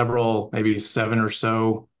want several, maybe 7 or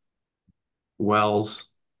so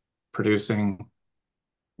wells producing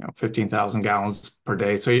 15,000 gallons per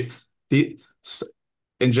day. So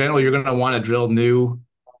in general, you're going to want to drill new,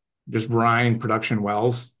 just brine production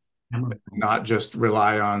wells, not just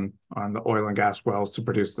rely on the oil and gas wells to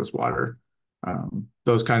produce this water.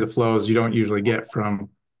 Those kinds of flows you don't usually get from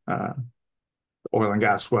oil and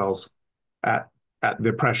gas wells at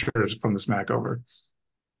the pressures from the Smackover.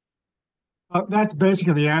 That's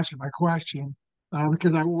basically the answer to my question,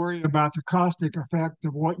 because I worry about the caustic effect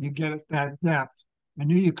of what you get at that depth. I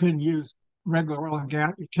knew you couldn't use regular oil and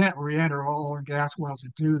gas. You can't re-enter oil and gas wells to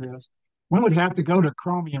do this. One would have to go to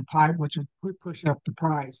chromium pipe, which would push up the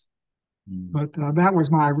price. But that was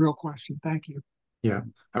my real question. Thank you. Yeah,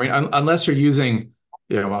 I mean, unless you're using,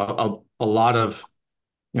 a lot of,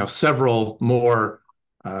 several more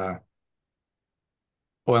oil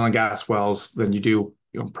and gas wells than you do,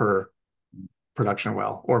 per production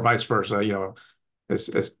well, or vice versa.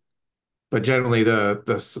 But generally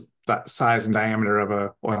that size and diameter of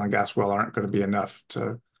a oil and gas well aren't going to be enough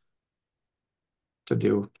to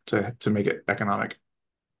make it economic.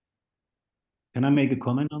 Can I make a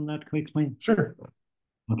comment on that quickly? Sure.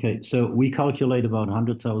 Okay, so we calculate about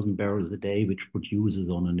 100,000 barrels a day, which produces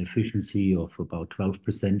on an efficiency of about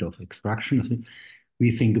 12% of extraction.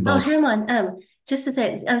 We think about. Oh, Herman, just to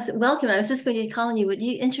say, welcome. I was just going to call on you. Would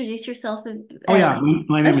you introduce yourself? Oh yeah,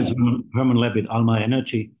 my name is Herman Levitt, Alma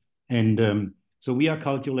Energy, and so we are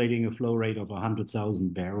calculating a flow rate of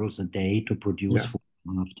 100,000 barrels a day to produce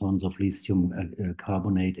 4.5 tons of lithium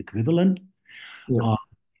carbonate equivalent. Yeah.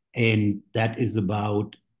 And that is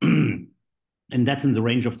about, and that's in the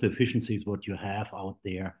range of the efficiencies what you have out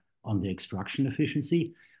there on the extraction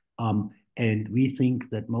efficiency. And we think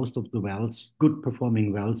that most of the wells, good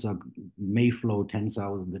performing wells, may flow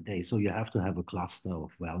 10,000 a day. So you have to have a cluster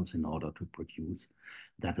of wells in order to produce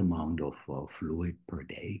that amount of fluid per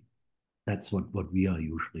day. That's what we are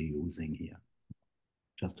usually using here,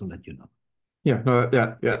 just to let you know. Yeah, no,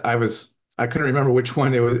 yeah. I couldn't remember which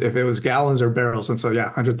one it was, if it was gallons or barrels. And so, yeah,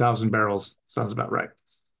 100,000 barrels sounds about right.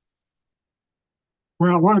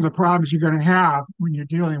 Well, one of the problems you're going to have when you're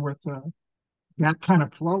dealing with that kind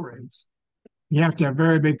of flow rates, you have to have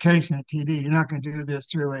very big casing at TD. You're not going to do this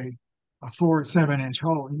through a 4 or 7 inch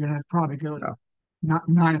hole. You're going to probably go to not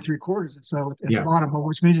 9 3/4 or so at the bottom,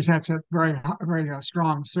 which means it has a very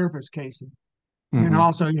strong surface casing. And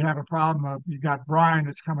also you have a problem of you've got brine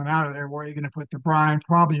that's coming out of there. Where are you going to put the brine?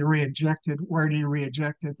 Probably re-inject it. Where do you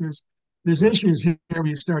re-inject it? There's issues here when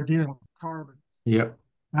you start dealing with carbon. Yep.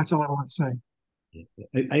 That's all I want to say.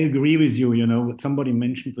 I agree with you. You know, somebody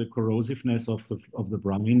mentioned the corrosiveness of the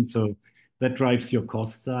brine, so that drives your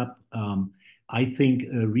costs up. I think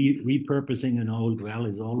repurposing an old well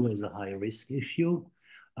is always a high risk issue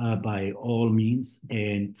by all means,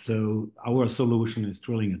 and so our solution is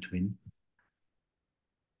drilling a twin.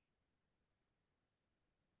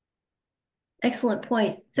 Excellent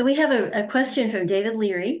point. So we have a question from David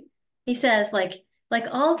Leary. He says, like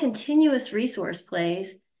all continuous resource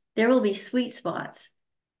plays, there will be sweet spots.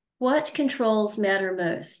 What controls matter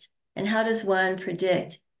most, and how does one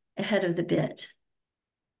predict ahead of the bit?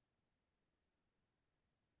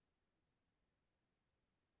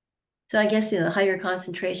 So I guess, higher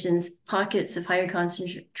concentrations, pockets of higher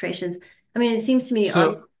concentrations. I mean, it seems to me.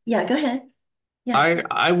 So yeah, go ahead. Yeah,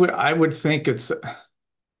 I would think it's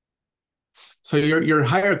so your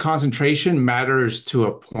higher concentration matters to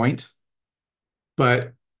a point,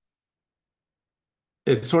 but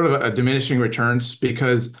it's sort of a diminishing returns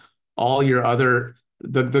because all your other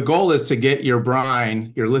the goal is to get your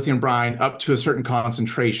brine, your lithium brine, up to a certain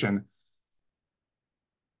concentration.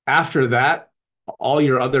 After that, all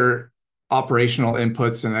your other operational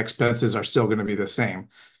inputs and expenses are still going to be the same.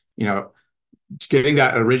 Getting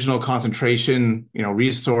that original concentration,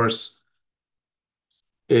 resource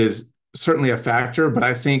is certainly a factor, but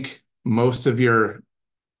I think most of the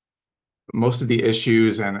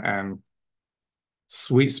issues and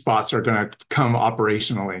sweet spots are going to come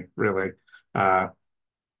operationally, really.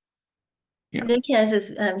 Yeah. Nick has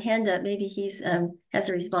his hand up. Maybe he's has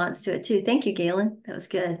a response to it too. Thank you, Galen. That was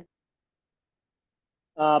good.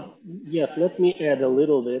 Yes, let me add a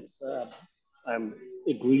little bit. I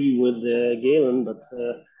agree with Galen, but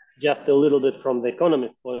just a little bit from the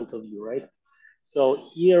economist point of view, right? So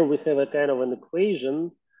here we have a kind of an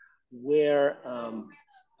equation where,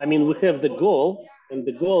 we have the goal, and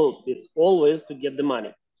the goal is always to get the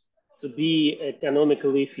money, to be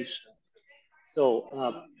economically efficient.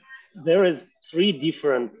 So there is three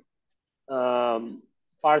different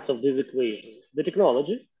parts of this equation. The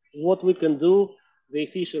technology, what we can do, the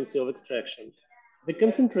efficiency of extraction, the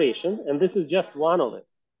concentration, and this is just one of it.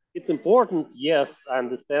 It's important, yes, I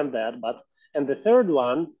understand that, and the third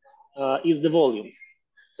one is the volumes.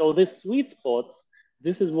 So the sweet spots,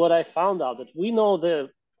 this is what I found out, that we know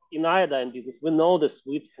in iodine business, we know the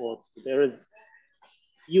sweet spots. There is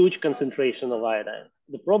huge concentration of iodine.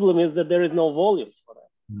 The problem is that there is no volumes for that.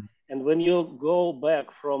 And when you go back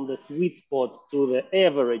from the sweet spots to the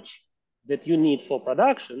average that you need for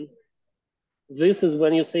production, this is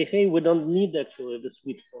when you say, hey, we don't need actually the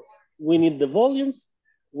sweet spots. We need the volumes,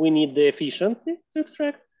 we need the efficiency to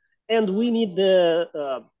extract, and we need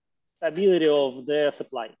the stability of the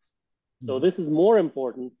supply. So this is more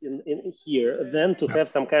important in here than to have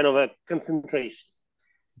some kind of a concentration.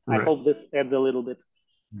 Right. I hope this adds a little bit.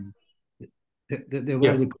 There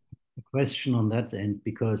was a question on that end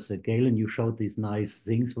because Galen, you showed these nice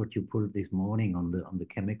things what you put this morning on the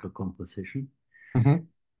chemical composition,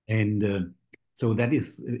 and so that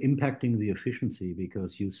is impacting the efficiency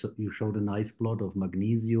because you showed a nice plot of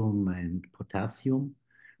magnesium and potassium,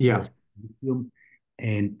 lithium,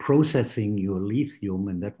 and processing your lithium,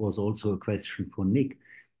 and that was also a question for Nick.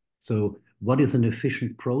 So what is an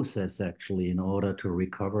efficient process actually in order to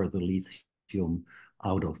recover the lithium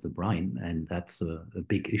out of the brine? And that's a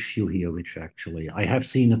big issue here, which actually I have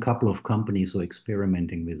seen a couple of companies who are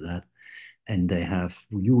experimenting with that, and they have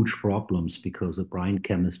huge problems because the brine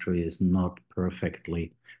chemistry is not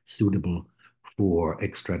perfectly suitable for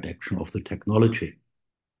extraction of the technology.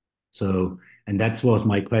 So, and that was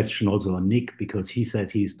my question also on Nick, because he says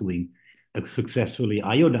he's doing a successfully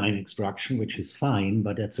iodine extraction, which is fine,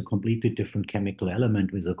 but that's a completely different chemical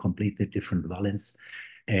element with a completely different valence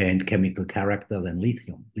and chemical character than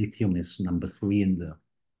lithium. Lithium is number 3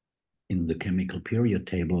 in the chemical period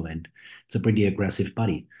table, and it's a pretty aggressive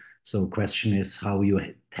body. So question is how you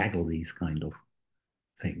tackle these kind of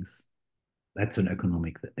things. That's an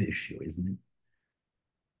economic issue, isn't it?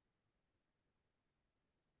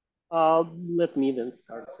 Let me then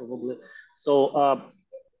start probably. So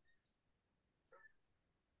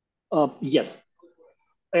yes,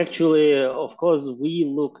 actually, of course, we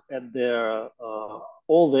look at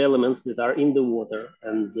all the elements that are in the water,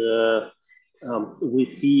 and we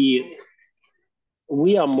see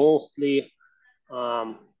we are mostly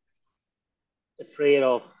afraid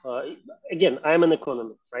of. Again, I'm an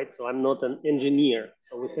economist, right? So I'm not an engineer.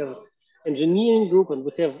 So we have engineering group, and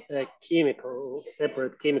we have a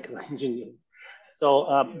separate chemical engineering. So,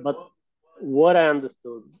 but what I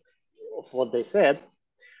understood of what they said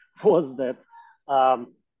was that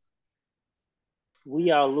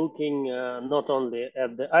we are looking not only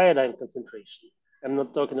at the iodine concentration. I'm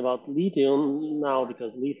not talking about lithium now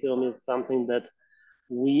because lithium is something that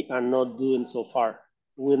we are not doing so far.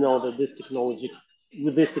 We know that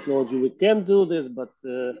with this technology, we can do this, but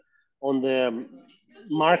on the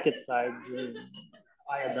market side,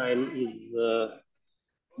 iodine is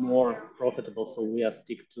more profitable, so we are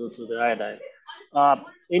stick to the iodine.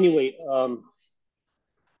 Anyway,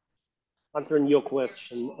 answering your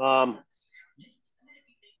question,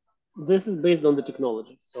 this is based on the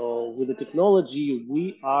technology. So with the technology,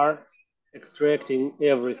 we are extracting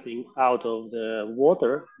everything out of the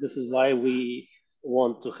water. This is why we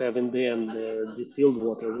want to have in the end distilled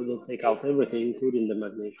water. We will take out everything, including the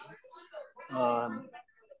magnesium.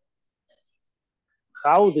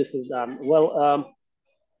 How this is done? Well,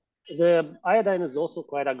 the iodine is also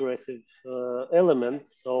quite aggressive element.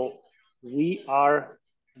 So we are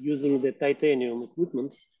using the titanium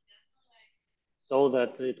equipment so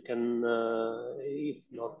that it's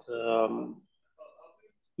not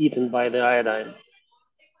eaten by the iodine.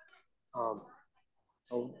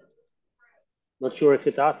 So not sure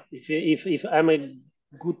if I'm a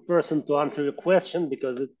good person to answer your question,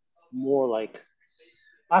 because it's more like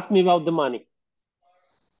ask me about the money.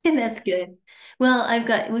 That's good. Well,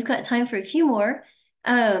 we've got time for a few more.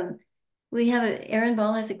 We have Aaron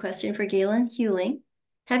Ball has a question for Galen Hewling.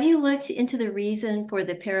 Have you looked into the reason for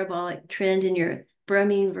the parabolic trend in your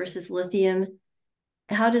bromine versus lithium?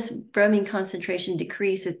 How does bromine concentration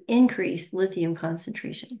decrease with increased lithium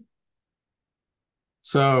concentration?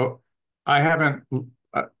 So I haven't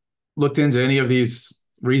looked into any of these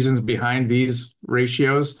reasons behind these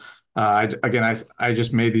ratios. I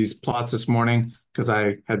just made these plots this morning because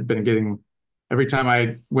I had been getting, every time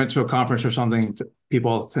I went to a conference or something,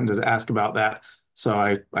 people tended to ask about that. So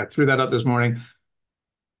I threw that up this morning.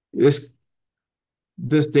 This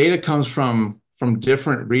data comes from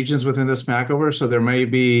different regions within the Smackover, so there may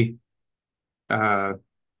be, it'd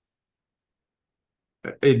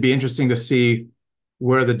be interesting to see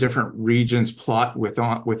where the different regions plot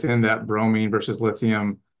within that bromine versus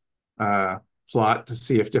lithium plot to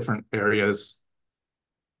see if different areas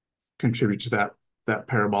contribute to that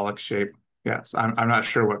parabolic shape. Yes, I'm not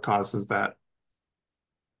sure what causes that.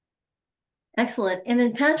 Excellent. And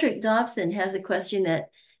then Patrick Dobson has a question that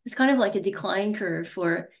is kind of like a decline curve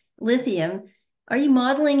for lithium. Are you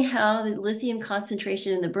modeling how the lithium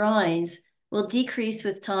concentration in the brines will decrease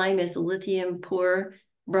with time as the lithium poor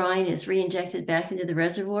brine is reinjected back into the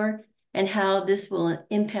reservoir, and how this will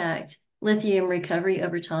impact lithium recovery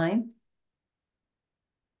over time?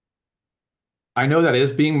 I know that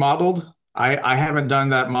is being modeled. I haven't done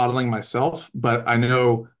that modeling myself, but I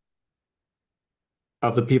know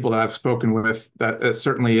of the people that I've spoken with that it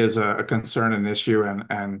certainly is a concern and issue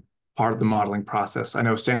and part of the modeling process. I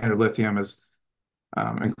know Standard Lithium has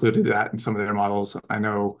included that in some of their models. I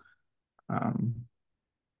know some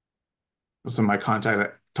of my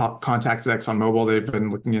contacts at ExxonMobil, they've been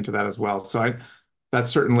looking into that as well. So that's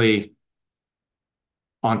certainly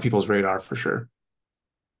on people's radar for sure.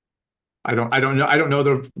 I don't know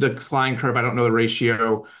the decline curve. I don't know the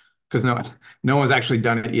ratio because no one's actually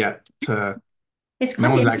done it yet. No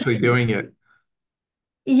one's actually doing it.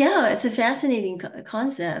 Yeah, it's a fascinating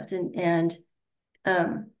concept, and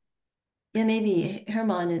yeah, maybe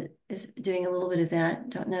Herman is doing a little bit of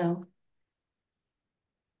that. Don't know.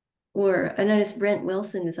 Or I noticed Brent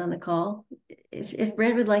Wilson is on the call. If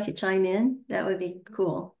Brent would like to chime in, that would be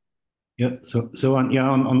cool. Yeah. So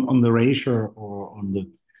on the ratio or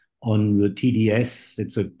on the TDS,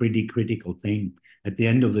 it's a pretty critical thing. At the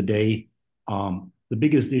end of the day, the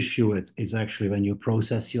biggest issue is actually when you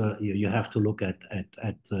process you have to look at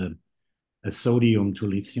a sodium to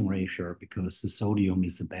lithium ratio, because the sodium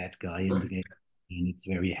is a bad guy in the game, and it's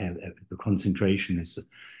very heavy. The concentration is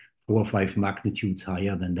 4 or 5 magnitudes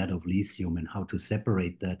higher than that of lithium, and how to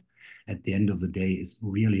separate that at the end of the day is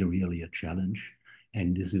really, really a challenge.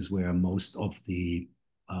 And this is where most of the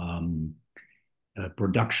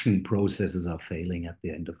production processes are failing at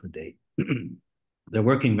the end of the day. They're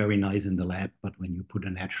working very nice in the lab, but when you put a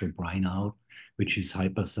natural brine out, which is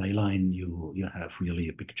hypersaline, you have really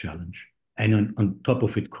a big challenge. And on top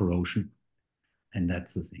of it, corrosion. And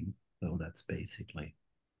that's the thing. So that's basically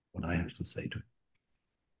what I have to say to it.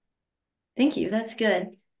 Thank you. That's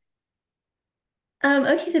good.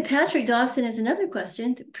 Okay, so Patrick Dobson has another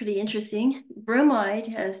question, pretty interesting. Bromide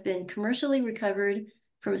has been commercially recovered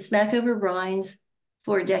from Smackover brines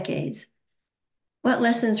for decades. What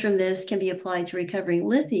lessons from this can be applied to recovering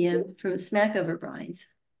lithium from Smackover brines?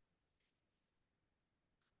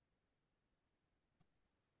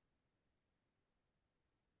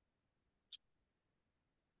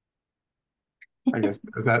 I guess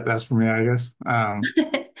that's for me, I guess.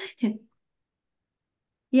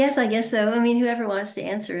 Yes, I guess so. I mean, whoever wants to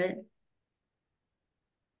answer it.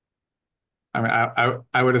 I mean,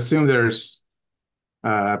 I would assume there's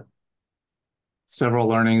several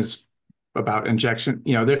learnings about injection.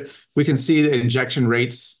 We can see the injection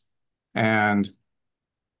rates and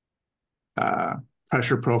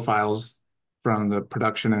pressure profiles from the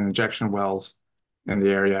production and injection wells in the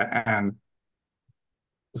area, and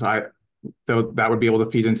so that would be able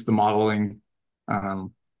to feed into the modeling.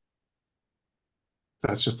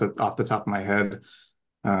 That's just off the top of my head.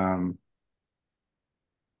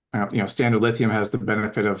 Standard Lithium has the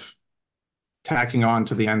benefit of tacking on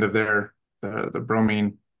to the end of the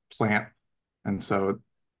bromine plant, and so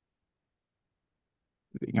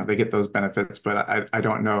they get those benefits. But I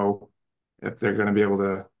don't know if you're going to be able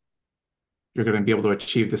to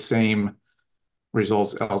achieve the same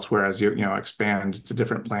results elsewhere as you expand to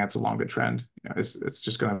different plants along the trend. It's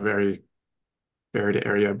just going to vary to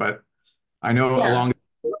area, but I know along.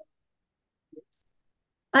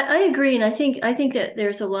 I agree, and I think that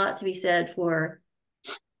there's a lot to be said for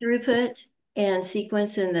throughput and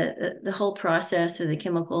sequence in the whole process or the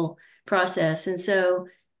chemical process. And so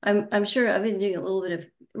I'm sure I've been doing a little bit of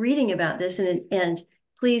reading about this, and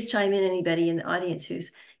please chime in, anybody in the audience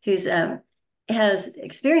who's has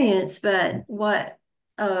experience. But what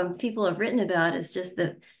people have written about is just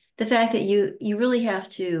the fact that you really have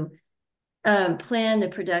to plan the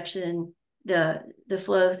production, the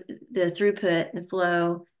flow, the throughput, the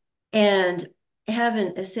flow, and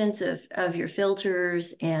having a sense of your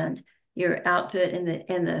filters and your output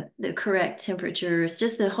and the correct temperatures.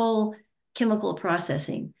 Just the whole chemical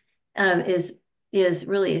processing is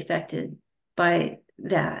really affected by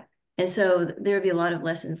that. And so there'll be a lot of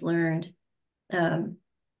lessons learned,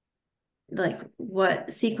 like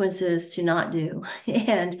what sequences to not do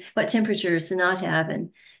and what temperatures to not have, and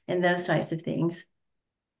those types of things.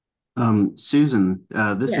 Susan,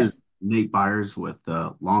 this Yes. is Nate Byers with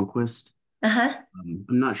Longquist. Uh-huh. I'm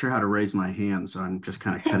not sure how to raise my hand, so I'm just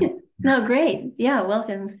kind of cutting. No, great. Yeah,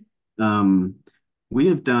 welcome. We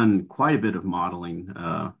have done quite a bit of modeling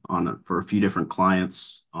for a few different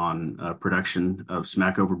clients on production of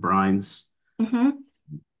Smackover brines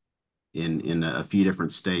in a few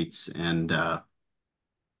different states, and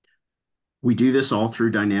we do this all through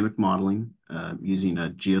dynamic modeling using a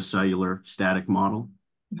geocellular static model.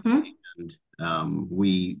 And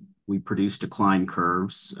we produce decline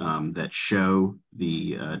curves that show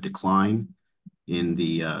the decline in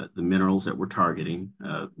the minerals that we're targeting,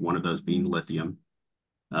 one of those being lithium.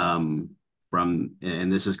 And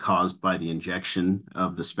this is caused by the injection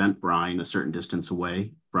of the spent brine a certain distance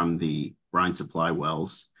away from the brine supply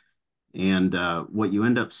wells. And what you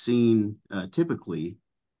end up seeing typically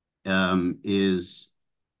is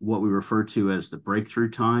what we refer to as the breakthrough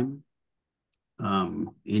time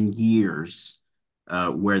in years,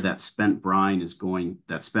 where that spent brine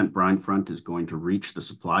front is going to reach the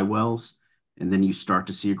supply wells, and then you start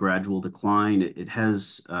to see a gradual decline. It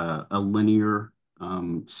has a linear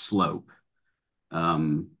slope,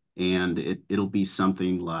 and it'll be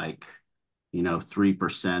something like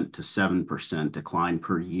 3% to 7% decline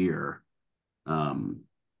per year,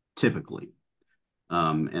 typically.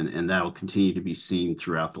 And that'll continue to be seen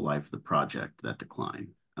throughout the life of the project, that decline.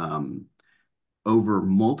 Over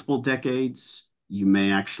multiple decades, you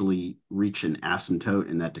may actually reach an asymptote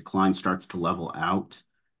and that decline starts to level out.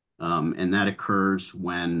 And that occurs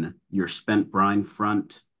when your spent brine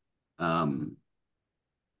front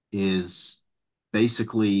is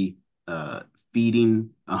basically feeding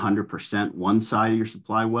 100% one side of your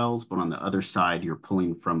supply wells, but on the other side, you're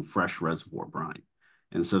pulling from fresh reservoir brine.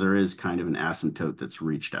 And so there is kind of an asymptote that's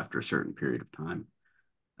reached after a certain period of time.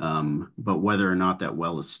 But whether or not that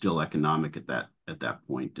well is still economic at that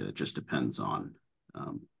point, it just depends on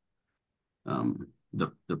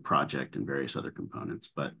the project and various other components.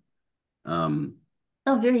 But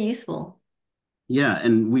Oh, very useful. Yeah,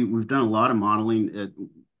 and we've done a lot of modeling.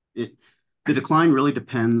 The decline really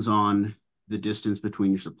depends on the distance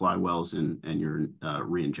between your supply wells and your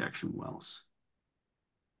reinjection wells.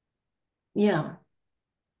 Yeah.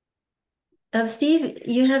 Steve,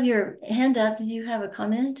 you have your hand up. Did you have a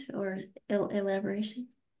comment or elaboration?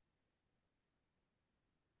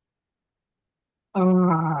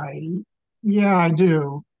 Yeah, I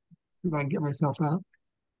do. If I can get myself out.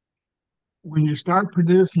 When you start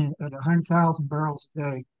producing at 100,000 barrels a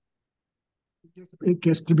day, it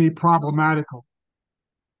gets to be problematical.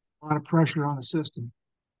 A lot of pressure on the system.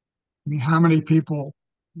 I mean, how many people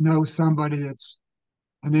know somebody that's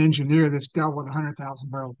an engineer that's dealt with 100,000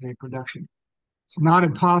 barrels a day production? It's not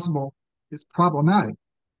impossible. It's problematic.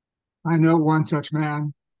 I know one such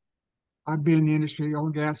man. I've been in the industry, oil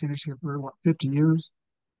and gas industry, for what, 50 years.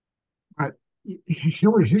 But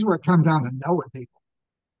here's what it comes down to knowing people.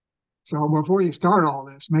 So before you start all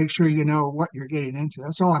this, make sure you know what you're getting into.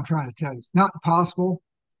 That's all I'm trying to tell you. It's not impossible,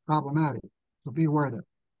 problematic. So be aware of that.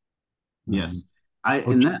 Yes.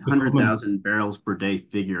 In that 100,000 barrels per day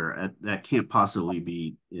figure, that can't possibly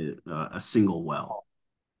be a single well.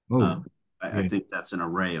 I think that's an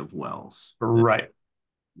array of wells. Right.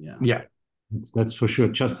 Yeah. Yeah. That's for sure.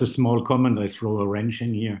 Just a small comment. I throw a wrench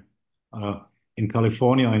in here. In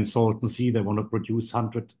California, in Salton Sea, they want to produce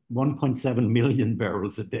 1.7 million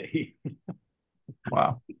barrels a day.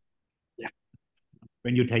 Wow. Yeah.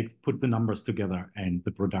 When you put the numbers together and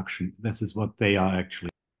the production, this is what they are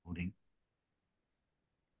actually holding.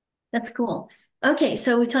 That's cool. Okay,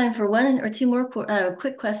 so we have time for one or two more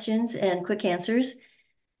quick questions and quick answers.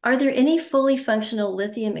 Are there any fully functional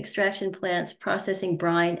lithium extraction plants processing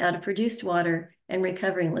brine out of produced water and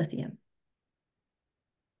recovering lithium?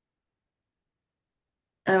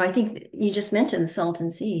 Oh, I think you just mentioned the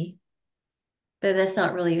Salton Sea, but that's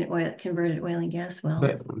not really an converted oil and gas well.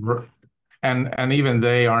 And even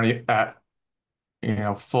they aren't at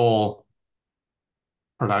full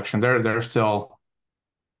production. They're still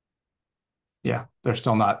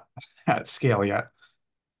not at scale yet.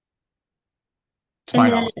 To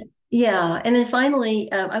my knowledge. Yeah, and then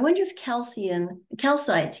finally, I wonder if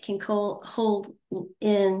calcite can hold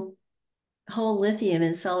lithium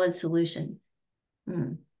in solid solution.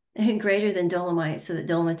 And greater than dolomite, so that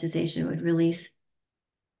dolomitization would release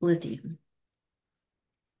lithium.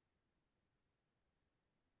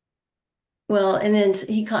 Well, and then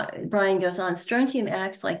Brian goes on, strontium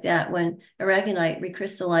acts like that when aragonite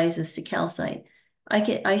recrystallizes to calcite.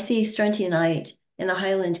 I see strontianite in the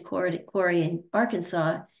Highland Quarry in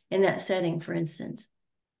Arkansas in that setting, for instance.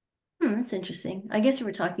 That's interesting. I guess we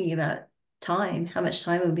were talking about time, how much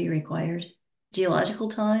time would be required, geological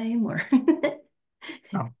time, or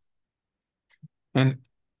No. And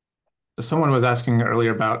someone was asking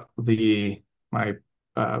earlier about my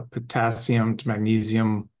potassium to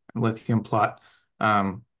magnesium and lithium plot.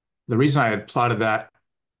 The reason I had plotted that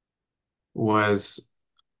was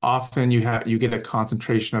often you get a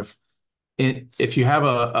concentration of if you have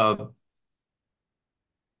a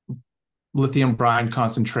lithium brine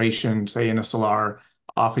concentration, say in a salar,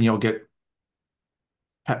 often you'll get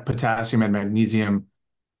potassium and magnesium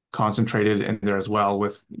concentrated in there as well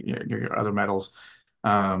with your other metals.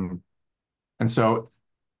 And so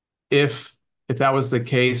if that was the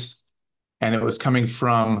case and it was coming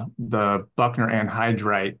from the Buckner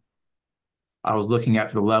anhydrite, I was looking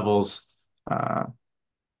at the levels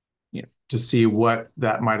to see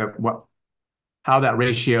how that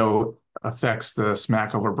ratio affects the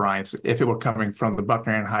Smackover brines. If it were coming from the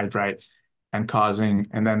Buckner anhydrite and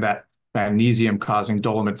then that magnesium causing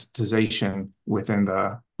dolomitization within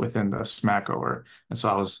the Smackover. And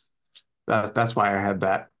so that's why I had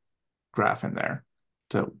that graph in there.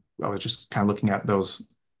 I was just kind of looking at those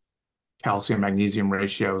calcium magnesium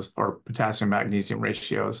ratios or potassium magnesium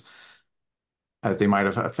ratios as they might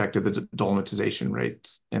have affected the dolomitization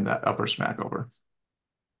rates in that upper Smackover.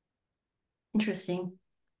 Interesting.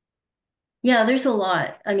 Yeah, there's a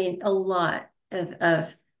lot. I mean, a lot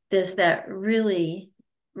of this that really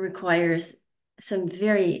requires some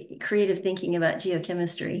very creative thinking about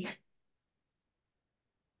geochemistry.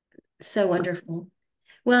 So wonderful.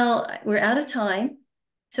 Well, we're out of time.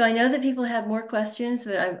 So I know that people have more questions,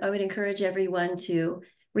 but I would encourage everyone to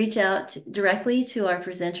reach out directly to our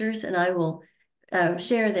presenters, and I will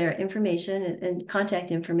share their information and contact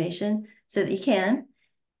information so that you can.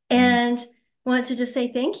 And want to just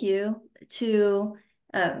say thank you to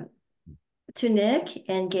Nick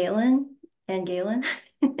and Galen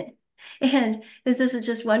and this is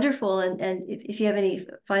just wonderful. And if you have any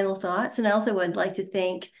final thoughts, and I also would like to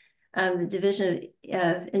thank the Division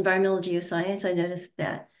of Environmental Geoscience. I noticed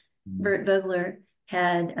that Bert Vogler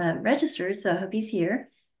had registered, so I hope he's here.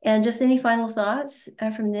 And just any final thoughts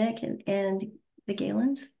from Nick and the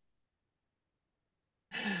Galens?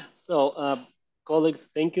 So, colleagues,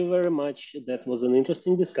 thank you very much. That was an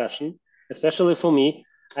interesting discussion, especially for me.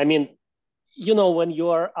 I mean, you know, when you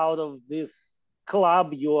are out of this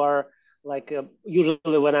club, you are like,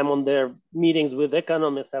 usually when I'm on their meetings with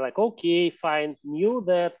economists, I'm like, okay, fine, knew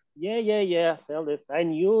that. Yeah, tell this. I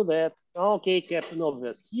knew that. Okay, Captain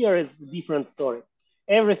Obvious. Here is a different story.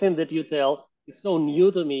 Everything that you tell is so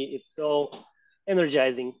new to me. It's so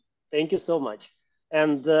energizing. Thank you so much.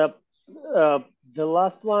 And the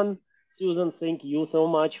last one, Susan, thank you so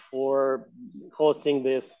much for hosting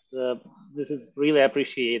this. This is really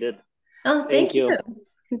appreciated. Oh, Thank you.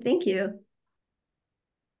 Thank you.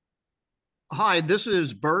 Hi, this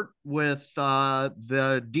is Bert with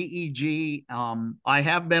the DEG. I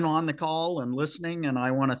have been on the call and listening, and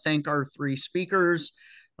I want to thank our three speakers.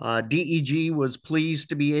 DEG was pleased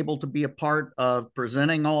to be able to be a part of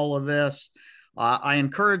presenting all of this. I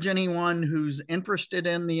encourage anyone who's interested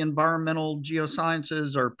in the environmental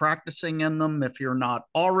geosciences or practicing in them, if you're not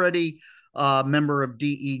already a member of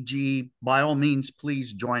DEG, by all means,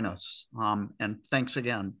 please join us. And thanks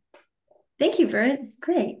again. Thank you, Bert.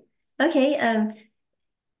 Great. Okay,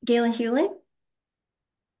 Galen Hewlin.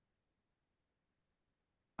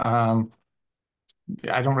 I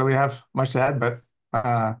don't really have much to add, but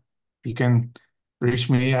you can reach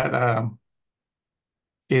me at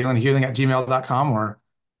galenhewling@gmail.com or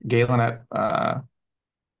Galen at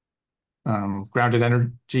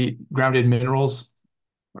grounded minerals,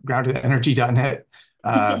 groundedenergy.net.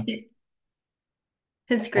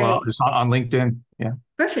 That's great. Or just on LinkedIn. Yeah.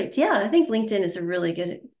 Perfect. Yeah, I think LinkedIn is a really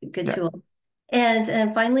good tool.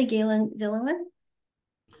 And finally, Galen Dillon.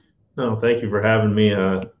 No, thank you for having me.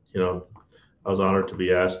 You know, I was honored to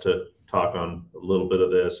be asked to talk on a little bit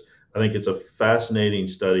of this. I think it's a fascinating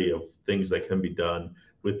study of things that can be done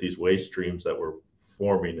with these waste streams that we're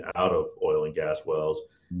forming out of oil and gas wells,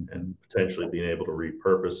 and potentially being able to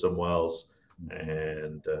repurpose some wells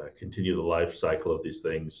and continue the life cycle of these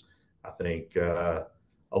things. I think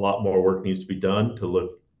a lot more work needs to be done to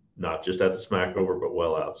look not just at the Smackover, but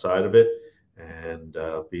well outside of it, and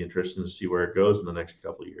be interested to see where it goes in the next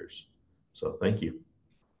couple of years. So thank you.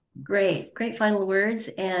 Great final words.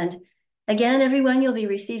 And again, everyone, you'll be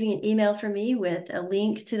receiving an email from me with a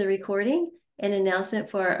link to the recording and announcement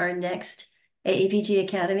for our next AAPG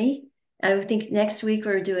Academy. I think next week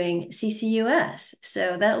we're doing CCUS,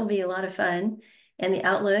 so that will be a lot of fun, and the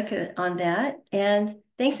outlook on that. And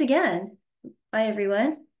thanks again. Bye,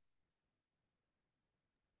 everyone.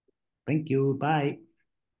 Thank you. Bye.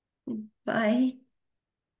 Bye.